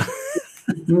this one.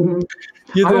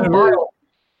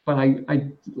 But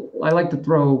I like to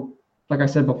throw, like I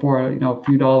said before, a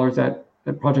few dollars at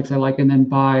projects I like, and then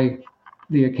buy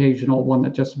the occasional one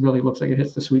that just really looks like it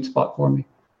hits the sweet spot for me.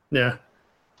 Yeah,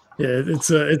 it's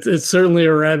certainly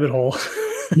a rabbit hole.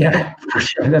 Yeah, for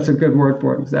sure. That's a good word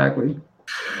for it. Exactly.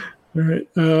 All right.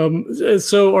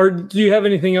 So do you have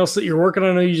anything else that you're working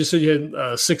on? I know you just said you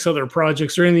had 6 other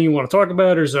projects, or anything you want to talk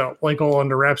about, or is that like all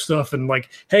under wrap stuff and like,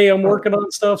 hey, I'm working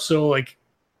on stuff, so like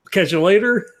catch you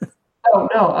later? Oh,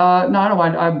 no, I don't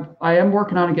mind. I am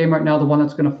working on a game right now, the one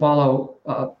that's going to follow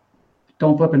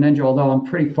Don't Flip a Ninja, although I'm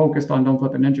pretty focused on Don't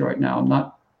Flip a Ninja right now. I'm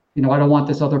not, I don't want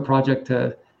this other project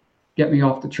to get me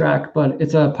off the track, but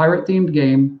it's a pirate-themed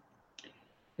game.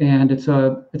 And it's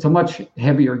a much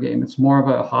heavier game. It's more of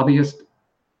a hobbyist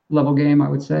level game, I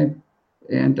would say.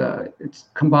 And it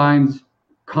combines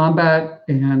combat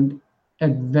and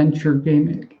adventure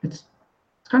gaming. It's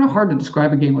kind of hard to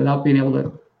describe a game without being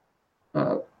able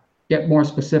to get more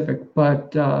specific.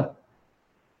 But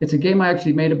it's a game I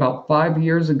actually made about 5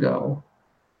 years ago.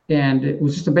 And it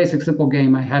was just a basic, simple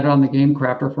game. I had it on the Game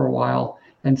Crafter for a while.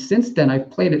 And since then, I've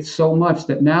played it so much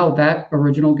that now that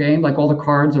original game, like all the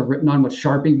cards are written on with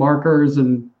Sharpie markers,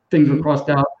 and things were crossed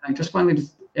out. And I just finally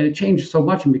and it changed so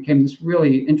much and became this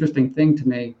really interesting thing to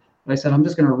me. I said, I'm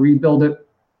just going to rebuild it.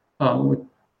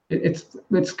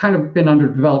 It's kind of been under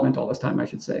development all this time, I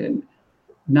should say. And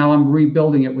now I'm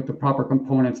rebuilding it with the proper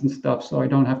components and stuff, so I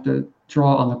don't have to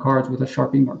draw on the cards with a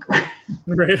Sharpie marker.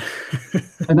 Right.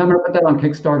 And I'm going to put that on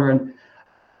Kickstarter. And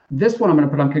this one I'm going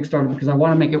to put on Kickstarter because I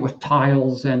want to make it with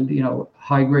tiles and,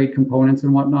 high grade components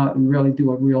and whatnot, and really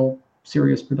do a real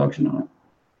serious production on it.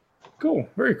 Cool.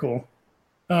 Very cool.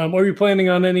 Are you planning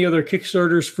on any other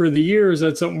Kickstarters for the year? Is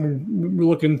that something we're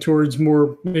looking towards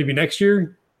more maybe next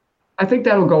year? I think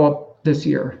that'll go up this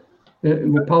year. It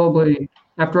will probably,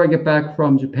 after I get back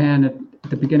from Japan at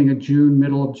the beginning of June,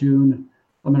 middle of June,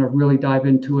 I'm going to really dive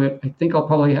into it. I think I'll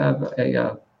probably have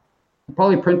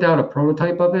probably print out a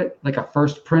prototype of it, like a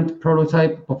first print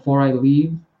prototype before I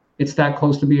leave. It's that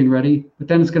close to being ready, but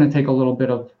then it's going to take a little bit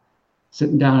of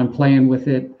sitting down and playing with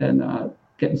it and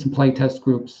getting some play test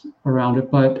groups around it.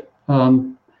 But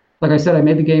like I said, I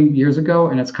made the game years ago,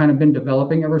 and it's kind of been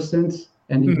developing ever since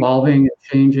and evolving and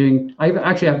changing. I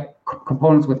actually have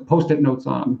components with Post-it notes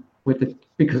on them with it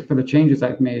because for the changes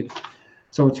I've made.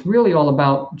 So it's really all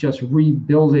about just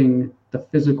rebuilding the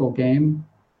physical game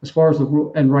as far as the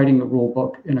rule and writing the rule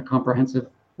book in a comprehensive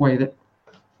way that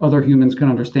other humans can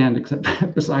understand, except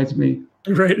besides me.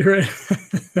 Right.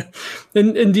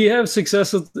 And do you have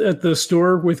success at the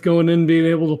store with going in, being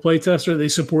able to play test? Are they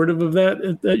supportive of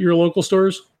that at your local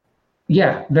stores?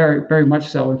 Yeah, very, very much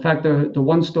so. In fact, the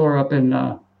one store up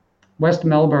in West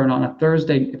Melbourne on a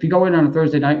Thursday, if you go in on a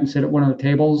Thursday night and sit at one of the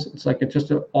tables, it's like it's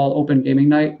just an all open gaming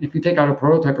night. If you take out a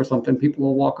prototype or something, people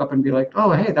will walk up and be like,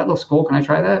 "Oh, hey, that looks cool. Can I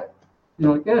try that?"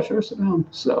 You're like, "Yeah, sure, sit down."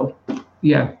 So,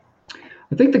 yeah,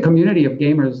 I think the community of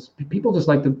gamers, people just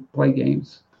like to play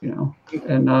games,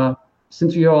 and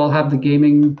since you all have the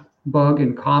gaming bug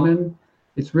in common,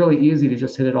 it's really easy to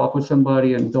just hit it off with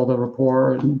somebody and build a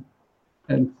rapport.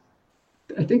 And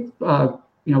I think,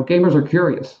 gamers are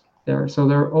curious there, so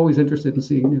they're always interested in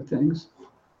seeing new things.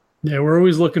 Yeah, we're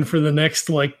always looking for the next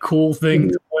cool thing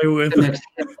to play with.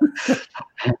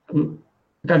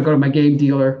 I got to go to my game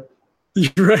dealer.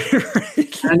 Right.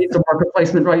 I need some market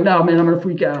placement right now, man. I'm gonna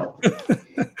freak out.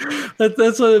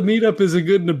 That's what a meetup is, a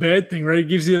good and a bad thing, right? It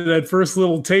gives you that first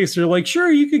little taste. You're like,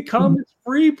 sure, you could come, it's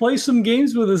free, play some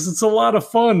games with us. It's a lot of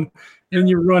fun. And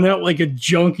you run out like a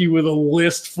junkie with a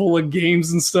list full of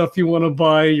games and stuff you want to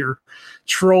buy. You're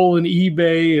trolling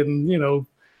eBay and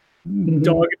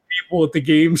dogging people at the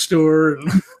game store.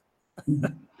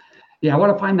 Yeah, I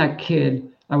want to find that kid.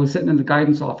 I was sitting in the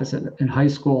guidance office in high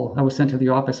school. I was sent to the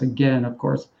office again, of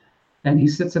course. And he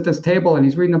sits at this table and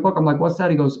he's reading a book. I'm like, "What's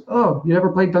that?" He goes, "Oh, you never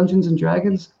played Dungeons and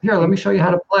Dragons? Here, let me show you how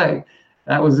to play."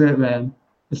 That was it, man.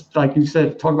 It's like you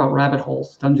said, talk about rabbit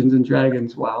holes, Dungeons and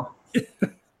Dragons. Wow.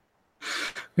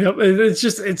 Yep,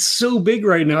 it's so big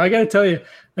right now. I got to tell you,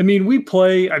 I'm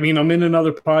in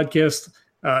another podcast,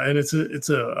 and it's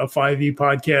a 5e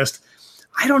podcast.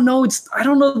 I don't know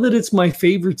that it's my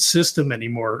favorite system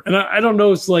anymore. And I don't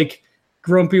know, it's like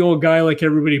grumpy old guy, like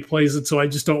everybody plays it, so I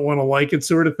just don't want to like it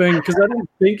sort of thing, because I don't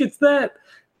think it's that.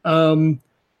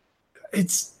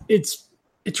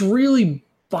 It's really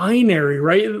binary,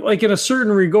 right? Like in a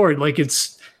certain regard, like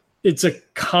it's a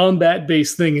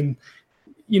combat-based thing. And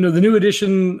the new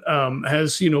edition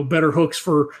has better hooks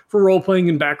for role-playing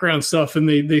and background stuff, and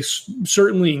they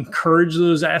certainly encourage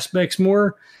those aspects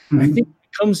more. Mm-hmm. I think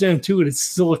comes down to it, it's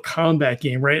still a combat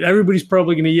game, right? Everybody's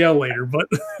probably going to yell later, but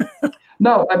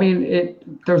no,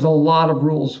 there's a lot of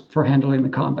rules for handling the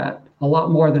combat, a lot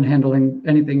more than handling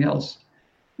anything else.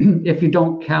 If you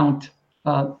don't count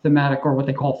thematic or what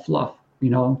they call fluff,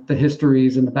 the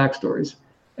histories and the backstories.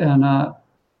 And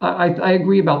I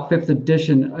agree about 5th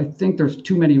edition. I think there's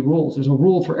too many rules. There's a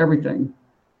rule for everything.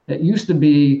 It used to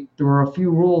be there were a few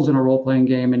rules in a role-playing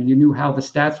game, and you knew how the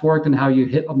stats worked and how you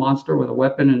hit a monster with a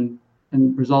weapon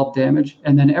and resolve damage.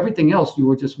 And then everything else, you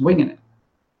were just winging it.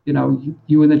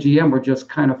 You and the GM were just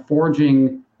kind of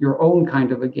forging your own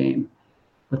kind of a game.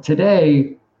 But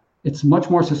today, it's much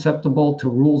more susceptible to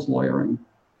rules lawyering.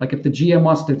 Like if the GM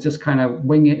wants to just kind of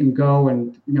wing it and go,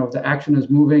 and the action is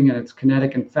moving and it's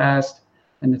kinetic and fast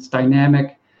and it's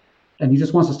dynamic, and he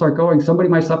just wants to start going, somebody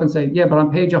might stop and say, "Yeah, but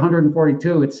on page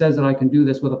 142, it says that I can do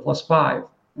this with a +5."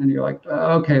 And you're like,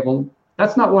 "Okay, well,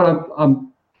 that's not what I'm."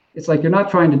 It's like you're not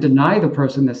trying to deny the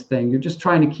person this thing. You're just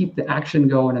trying to keep the action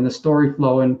going and the story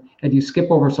flowing, and you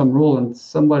skip over some rule, and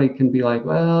somebody can be like,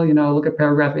 "Well, look at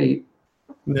paragraph 8."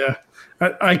 Yeah,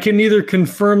 I can neither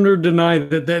confirm nor deny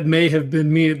that may have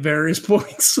been me at various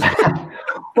points.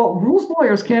 Well, rules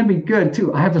lawyers can be good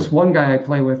too. I have this one guy I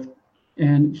play with,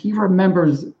 and he'll remember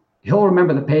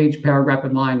the page, paragraph,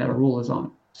 and line that a rule is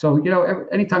on. So,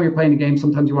 anytime you're playing a game,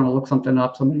 sometimes you want to look something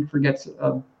up. Somebody forgets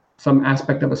some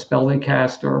aspect of a spell they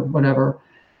cast or whatever.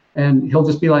 And he'll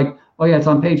just be like, oh, yeah, it's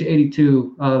on page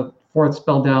 82, fourth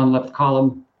spell down, left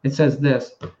column. It says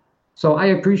this. So I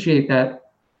appreciate that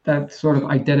sort of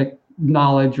eidetic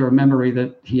knowledge or memory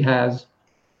that he has.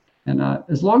 And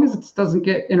as long as it doesn't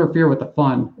interfere with the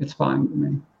fun, it's fine with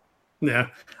me. Yeah,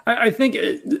 I think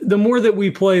the more that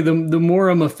we play, the more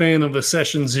I'm a fan of a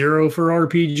session zero for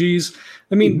RPGs.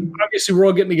 I mean, obviously we're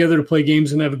all getting together to play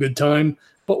games and have a good time,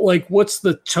 but like, what's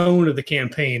the tone of the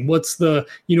campaign? What's the,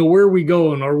 where are we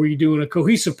going? Are we doing a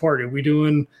cohesive party? Are we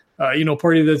doing,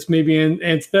 party that's maybe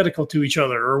antithetical to each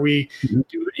other? Are we,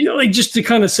 like, just to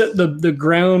kind of set the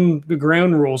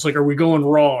ground rules? Like, are we going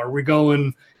raw? Are we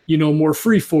going, more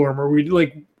free form? Are we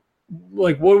like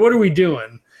what are we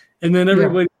doing? And then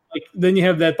everybody. Like, then you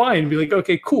have that buy-in and be like,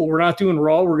 okay, cool. We're not doing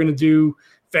raw. We're going to do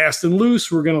fast and loose.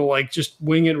 We're going to like just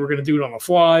wing it. We're going to do it on the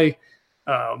fly.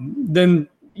 Then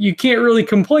you can't really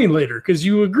complain later because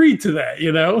you agreed to that,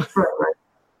 Right.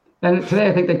 And today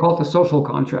I think they call it the social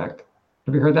contract.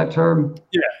 Have you heard that term?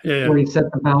 Yeah. Where you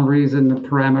set the boundaries and the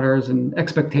parameters and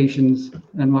expectations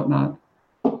and whatnot.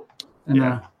 And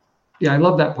I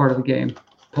love that part of the game.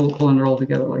 Pulling it all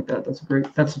together like that. That's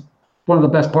great. That's one of the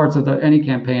best parts of any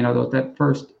campaign are that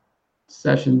first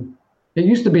session. It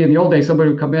used to be in the old days,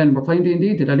 somebody would come in, we're playing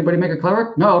D&D. Did anybody make a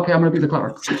cleric? No, okay, I'm going to be the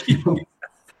cleric.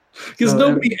 Because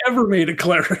nobody ever made a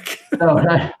cleric.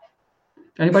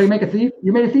 Anybody make a thief?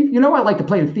 You made a thief? I like to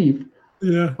play the thief.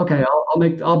 Yeah. Okay,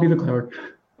 I'll be the cleric,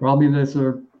 or I'll be this,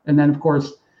 and then of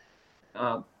course,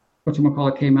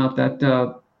 whatchamacallit came out, that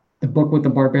the book with the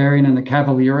barbarian and the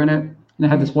cavalier in it, and it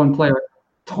had this one player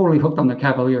totally hooked on the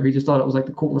cavalier. He just thought it was like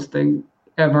the coolest thing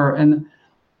ever, and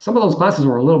some of those classes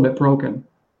were a little bit broken.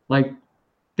 Like,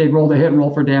 they rolled a hit and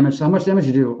roll for damage. So how much damage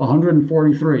you do?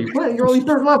 143. What? You're only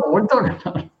third level. What are you talking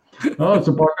about? Oh, it's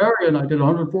a barbarian. I did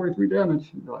 143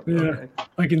 damage. Like, okay.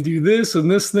 I can do this and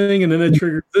this thing, and then it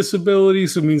triggers this ability,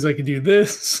 so it means I can do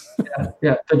this.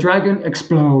 Yeah. The dragon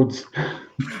explodes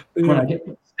when I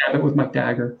stab it with my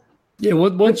dagger. Yeah.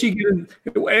 Once you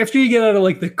after you get out of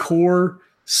like the core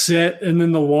set, and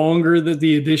then the longer that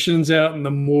the edition's out and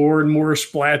the more and more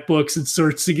splat books, it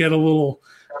starts to get a little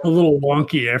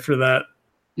wonky after that.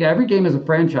 Yeah, every game is a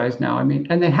franchise now. I mean,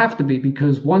 and they have to be,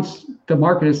 because once the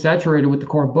market is saturated with the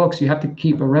core books, you have to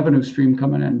keep a revenue stream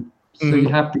coming in. So you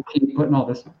have to keep putting all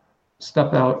this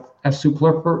stuff out. As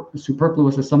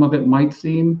superfluous as some of it might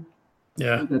seem,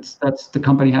 that's the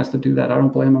company has to do that. I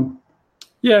don't blame them.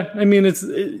 Yeah, I mean, it's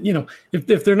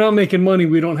if they're not making money,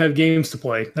 we don't have games to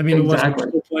play. I mean, exactly.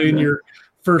 Unless you're playing your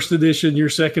first edition, your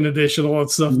second edition, all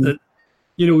that stuff that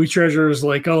we treasure is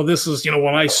like, oh, this is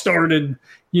when I started,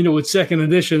 with second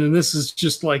edition, and this is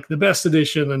just like the best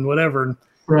edition and whatever.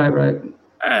 Right.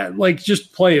 Like,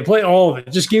 just play all of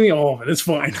it. Just give me all of it. It's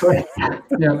fine.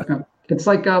 Yeah, it's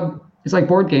like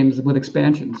board games with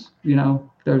expansions.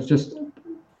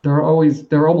 They're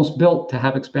almost built to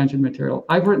have expansion material.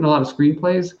 I've written a lot of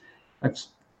screenplays. I've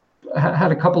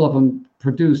had a couple of them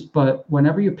produced, but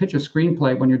whenever you pitch a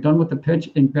screenplay, when you're done with the pitch,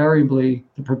 invariably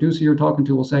the producer you're talking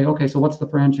to will say, okay, so what's the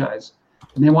franchise?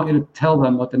 And they want you to tell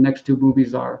them what the next two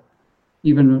movies are,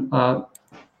 even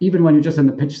when you're just in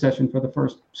the pitch session for the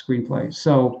first screenplay.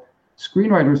 So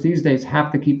screenwriters these days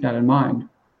have to keep that in mind,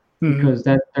 because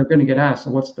they're going to get asked,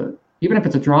 so even if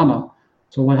it's a drama,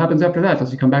 so what happens after that?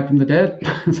 Does he come back from the dead?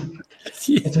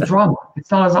 It's a drama.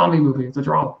 It's not a zombie movie. It's a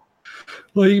drama.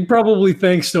 Well, you probably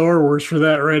thank Star Wars for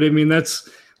that, right? I mean, that's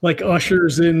like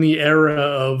ushers in the era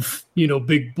of,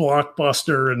 big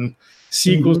blockbuster and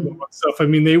sequels and stuff. I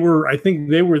mean, I think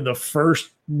they were the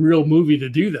first real movie to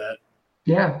do that.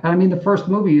 Yeah. I mean, the first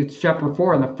movie, it's chapter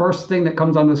 4, and the first thing that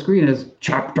comes on the screen is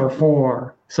chapter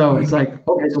 4. So it's like,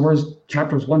 okay, so where's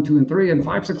chapters 1, 2, and 3, and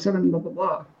 5, 6, 7, blah, blah,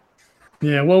 blah.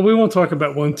 Yeah, well, we won't talk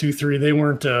about 1, 2, 3. They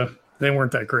weren't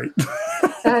that great.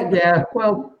 Yeah,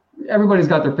 well, everybody's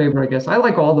got their favorite, I guess. I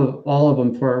like all of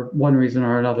them for one reason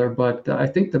or another, but I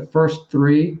think the first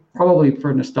 3, probably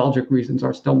for nostalgic reasons,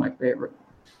 are still my favorite.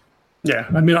 Yeah,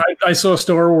 I mean, I saw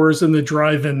Star Wars in the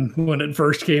drive-in when it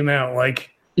first came out.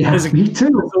 Like, me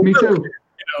too.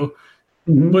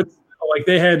 But like,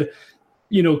 they had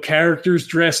characters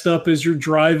dressed up as you're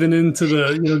driving into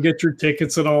the, get your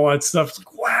tickets and all that stuff. It's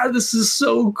like, wow, this is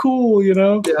so cool,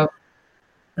 Yeah.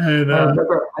 And I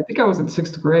remember, I think I was in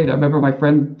 6th grade. I remember my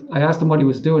friend, I asked him what he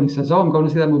was doing. He says, oh, I'm going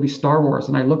to see that movie Star Wars.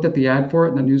 And I looked at the ad for it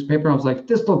in the newspaper, and I was like,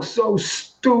 this looks so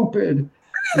stupid.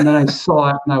 And then I saw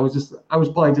it,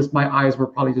 and my eyes were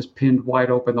probably just pinned wide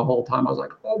open the whole time. I was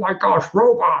like, oh my gosh,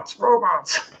 robots.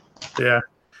 Yeah.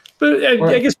 But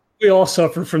I guess We all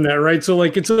suffer from that, right? So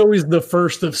like, it's always the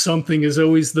first of something is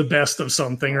always the best of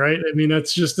something, right? I mean,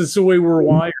 it's the way we're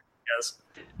wired, I guess.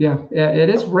 Yeah, it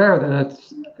is rare that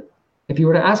it's. If you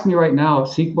were to ask me right now a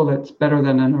sequel that's better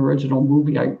than an original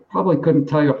movie, I probably couldn't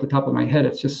tell you off the top of my head.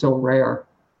 It's just so rare.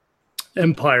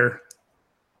 Empire.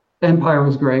 Empire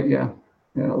was great. Yeah,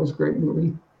 that was a great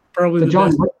movie. Probably the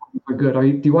John best. Wick movies are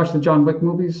good. Do you watch the John Wick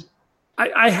movies?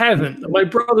 I haven't. My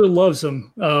brother loves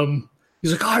them.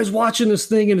 He's like, oh, I was watching this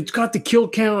thing and it's got the kill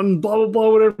count and blah blah blah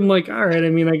whatever. I'm like, all right. I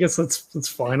mean, I guess that's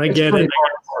fine. I get it.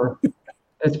 Hardcore.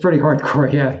 It's pretty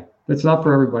hardcore. Yeah, it's not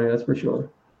for everybody. That's for sure.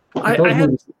 Go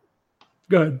ahead.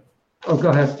 Oh, go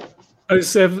ahead.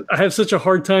 I have such a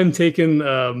hard time taking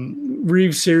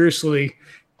Reeves seriously,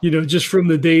 just from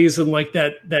the days and like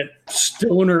that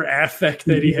stoner affect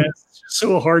that he has. It's just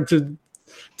so hard to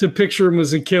picture him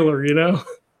as a killer,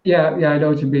 Yeah, I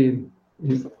know what you mean.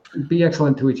 Be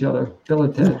excellent to each other. Bill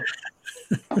and Ted.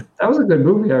 That was a good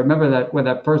movie. I remember that when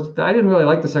that first. I didn't really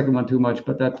like the second one too much,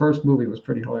 but that first movie was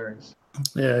pretty hilarious.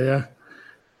 Yeah.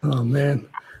 Oh man.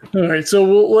 All right, so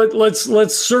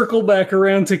let's circle back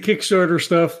around to Kickstarter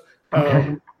stuff.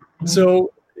 Okay.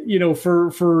 So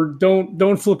for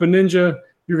don't flip a ninja,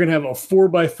 you're gonna have a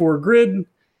 4x4 grid.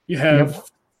 You have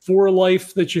 4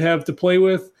 life that you have to play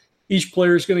with. Each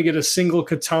player is going to get a single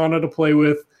katana to play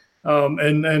with.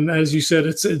 And as you said,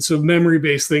 it's a memory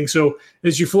based thing. So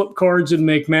as you flip cards and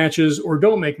make matches or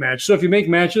don't make matches. So if you make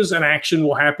matches, an action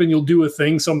will happen. You'll do a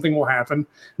thing, something will happen.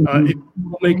 If you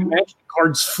don't make a match,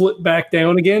 cards flip back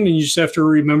down again, and you just have to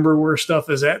remember where stuff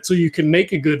is at so you can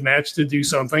make a good match to do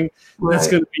something. Right. That's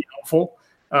going to be helpful.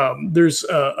 There's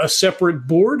a separate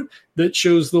board that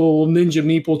shows the little ninja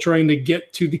meeple trying to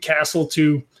get to the castle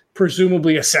to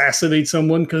presumably assassinate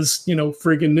someone because,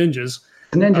 friggin' ninjas.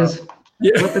 Ninjas.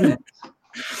 Yeah.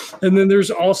 And then there's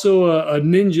also a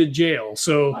ninja jail.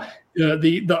 So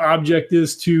the object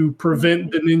is to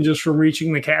prevent the ninjas from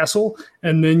reaching the castle.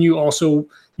 And then you also,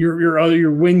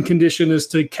 your win condition is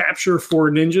to capture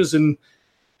 4 ninjas and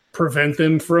prevent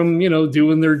them from,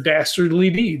 doing their dastardly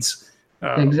deeds.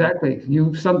 Exactly.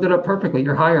 You summed it up perfectly.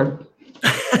 You're hired.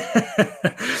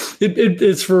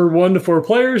 It's for 1 to 4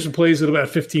 players. It plays at about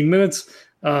 15 minutes.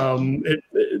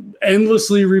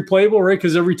 Endlessly replayable, right?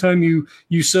 Because every time you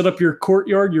set up your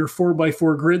courtyard, your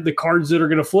 4x4 grid, the cards that are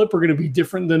going to flip are going to be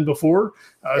different than before.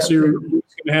 So you're going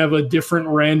to have a different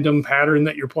random pattern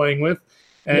that you're playing with.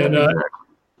 And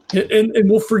and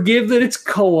we'll forgive that it's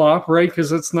co-op, right? Because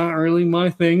that's not really my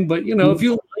thing. But, if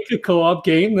you like a co-op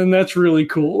game, then that's really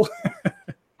cool.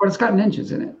 But it's got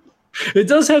ninjas in it. It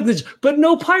does have ninjas, but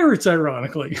no pirates,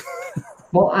 ironically.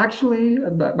 Well, actually,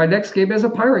 my next game is a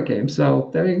pirate game, so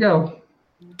there you go.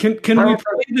 Can we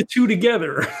play the two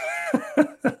together?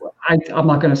 I'm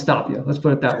not going to stop you. Let's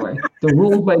put it that way. The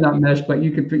rules might not mesh, but if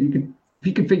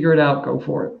you can figure it out, go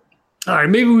for it. All right,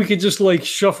 maybe we could just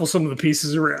shuffle some of the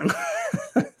pieces around.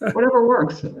 Whatever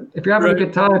works. If you're having a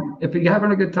good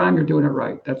time, you're doing it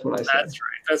right. That's what I say.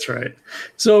 That's right.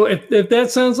 So if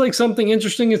that sounds like something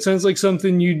interesting, it sounds like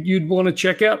something you'd want to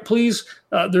check out, please.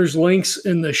 There's links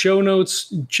in the show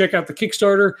notes. Check out the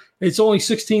Kickstarter. It's only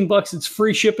 $16. It's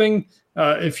free shipping.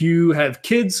 If you have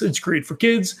kids, it's great for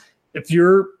kids. If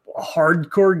you're a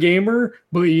hardcore gamer,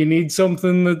 but you need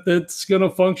something that's going to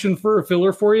function for a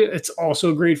filler for you, it's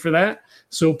also great for that.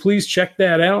 So please check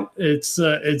that out. It's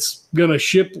going to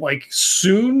ship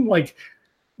soon.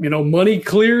 Money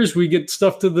clears, we get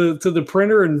stuff to the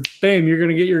printer, and bam, you're going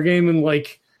to get your game in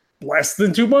less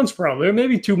than 2 months, probably, or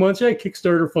maybe 2 months. Yeah,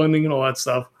 Kickstarter funding and all that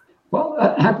stuff. Well,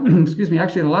 excuse me.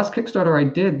 Actually, the last Kickstarter I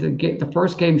did, the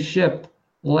first game shipped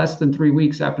less than 3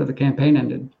 weeks after the campaign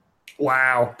ended.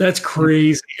 Wow, that's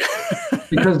crazy.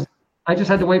 Because I just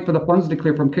had to wait for the funds to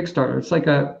clear from Kickstarter. It's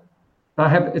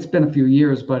it's been a few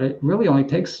years, but it really only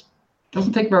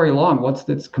doesn't take very long once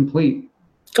it's complete.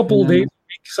 A couple of days,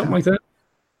 something like that.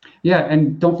 Yeah,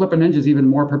 and Don't Flip a Ninja is even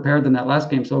more prepared than that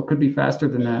last game, so it could be faster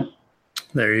than that.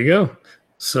 There you go.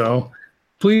 So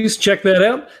please check that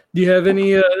out. Do you have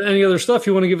any other stuff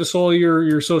you want to give us all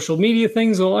your social media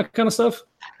things and all that kind of stuff?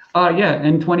 Yeah,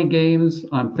 N20 Games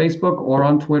on Facebook or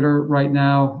on Twitter right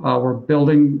now. We're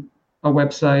building a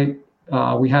website.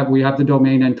 We have the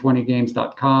domain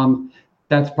n20games.com.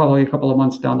 That's probably a couple of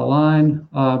months down the line.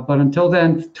 But until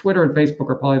then, Twitter and Facebook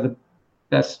are probably the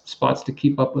best spots to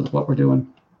keep up with what we're doing.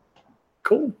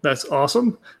 Cool. That's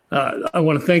awesome. I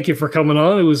want to thank you for coming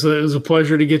on. It was a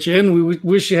pleasure to get you in. We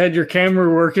wish you had your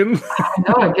camera working.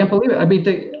 No, I can't believe it. I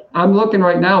mean, I'm looking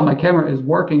right now. My camera is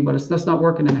working, but it's just not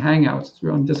working in Hangouts.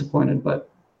 I'm disappointed, but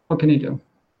what can you do?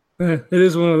 It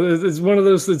is one of those. It's one of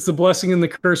those. It's the blessing and the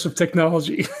curse of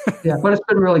technology. Yeah, but it's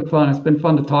been really fun. It's been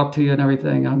fun to talk to you and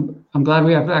everything. I'm glad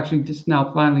we have actually just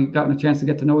now finally gotten a chance to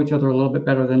get to know each other a little bit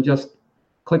better than just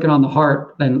clicking on the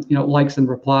heart and likes and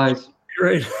replies.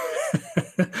 Right.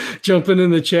 Jumping in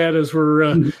the chat as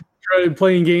we're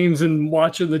playing games and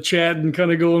watching the chat and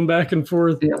kind of going back and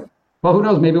forth. Yeah. Well, who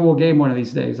knows? Maybe we'll game one of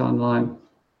these days online.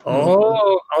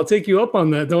 Oh, I'll take you up on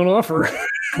that. Don't offer.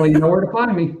 Well, you know where to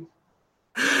find me.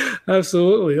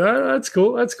 Absolutely. That's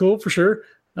cool. That's cool for sure.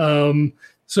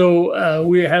 So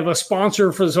we have a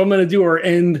sponsor for this. So I'm going to do our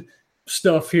end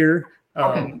stuff here.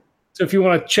 Okay. So if you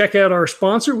want to check out our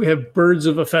sponsor, we have Birds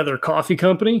of a Feather Coffee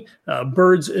Company.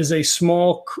 Birds is a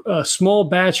small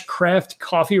batch craft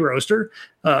coffee roaster.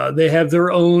 They have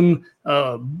their own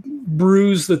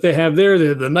brews that they have there. They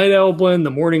have the Night Owl Blend,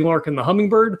 the Morning Lark, and the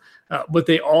Hummingbird. But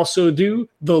they also do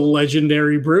the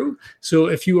Legendary Brew. So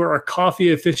if you are a coffee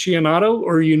aficionado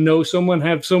or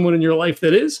have someone in your life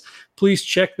that is, please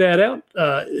check that out.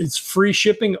 It's free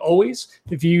shipping always.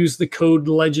 If you use the code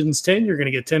LEGENDS10, you're going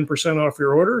to get 10% off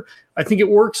your order. I think it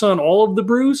works on all of the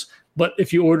brews, but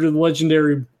if you order the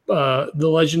Legendary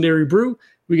Brew,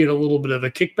 we get a little bit of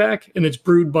a kickback, and it's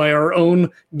brewed by our own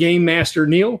Game Master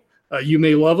Neil. You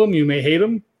may love him, you may hate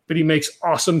him, but he makes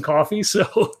awesome coffee.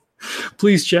 So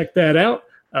please check that out.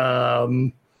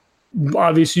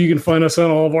 Obviously, you can find us on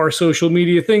all of our social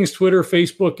media things, Twitter,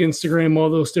 Facebook, Instagram, all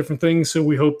those different things. So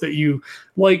we hope that you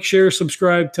like, share,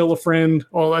 subscribe, tell a friend,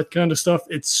 all that kind of stuff.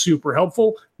 It's super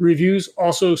helpful. Reviews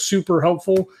also super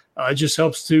helpful. It just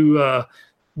helps to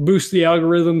boost the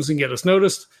algorithms and get us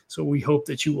noticed. So we hope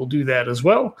that you will do that as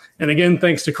well. And again,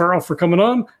 thanks to Carl for coming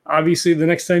on. Obviously, the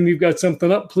next time you've got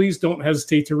something up, please don't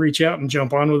hesitate to reach out and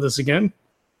jump on with us again.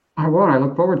 I won't. I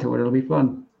look forward to it. It'll be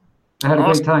fun. I had a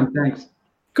great time. Thanks.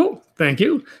 Cool. Thank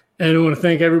you. And I want to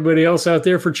thank everybody else out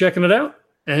there for checking it out.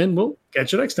 And we'll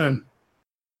catch you next time.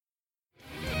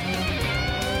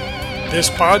 This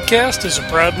podcast is a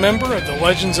proud member of the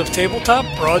Legends of Tabletop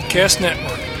Broadcast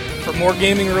Network. For more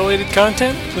gaming-related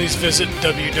content, please visit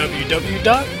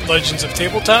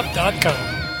www.legendsoftabletop.com.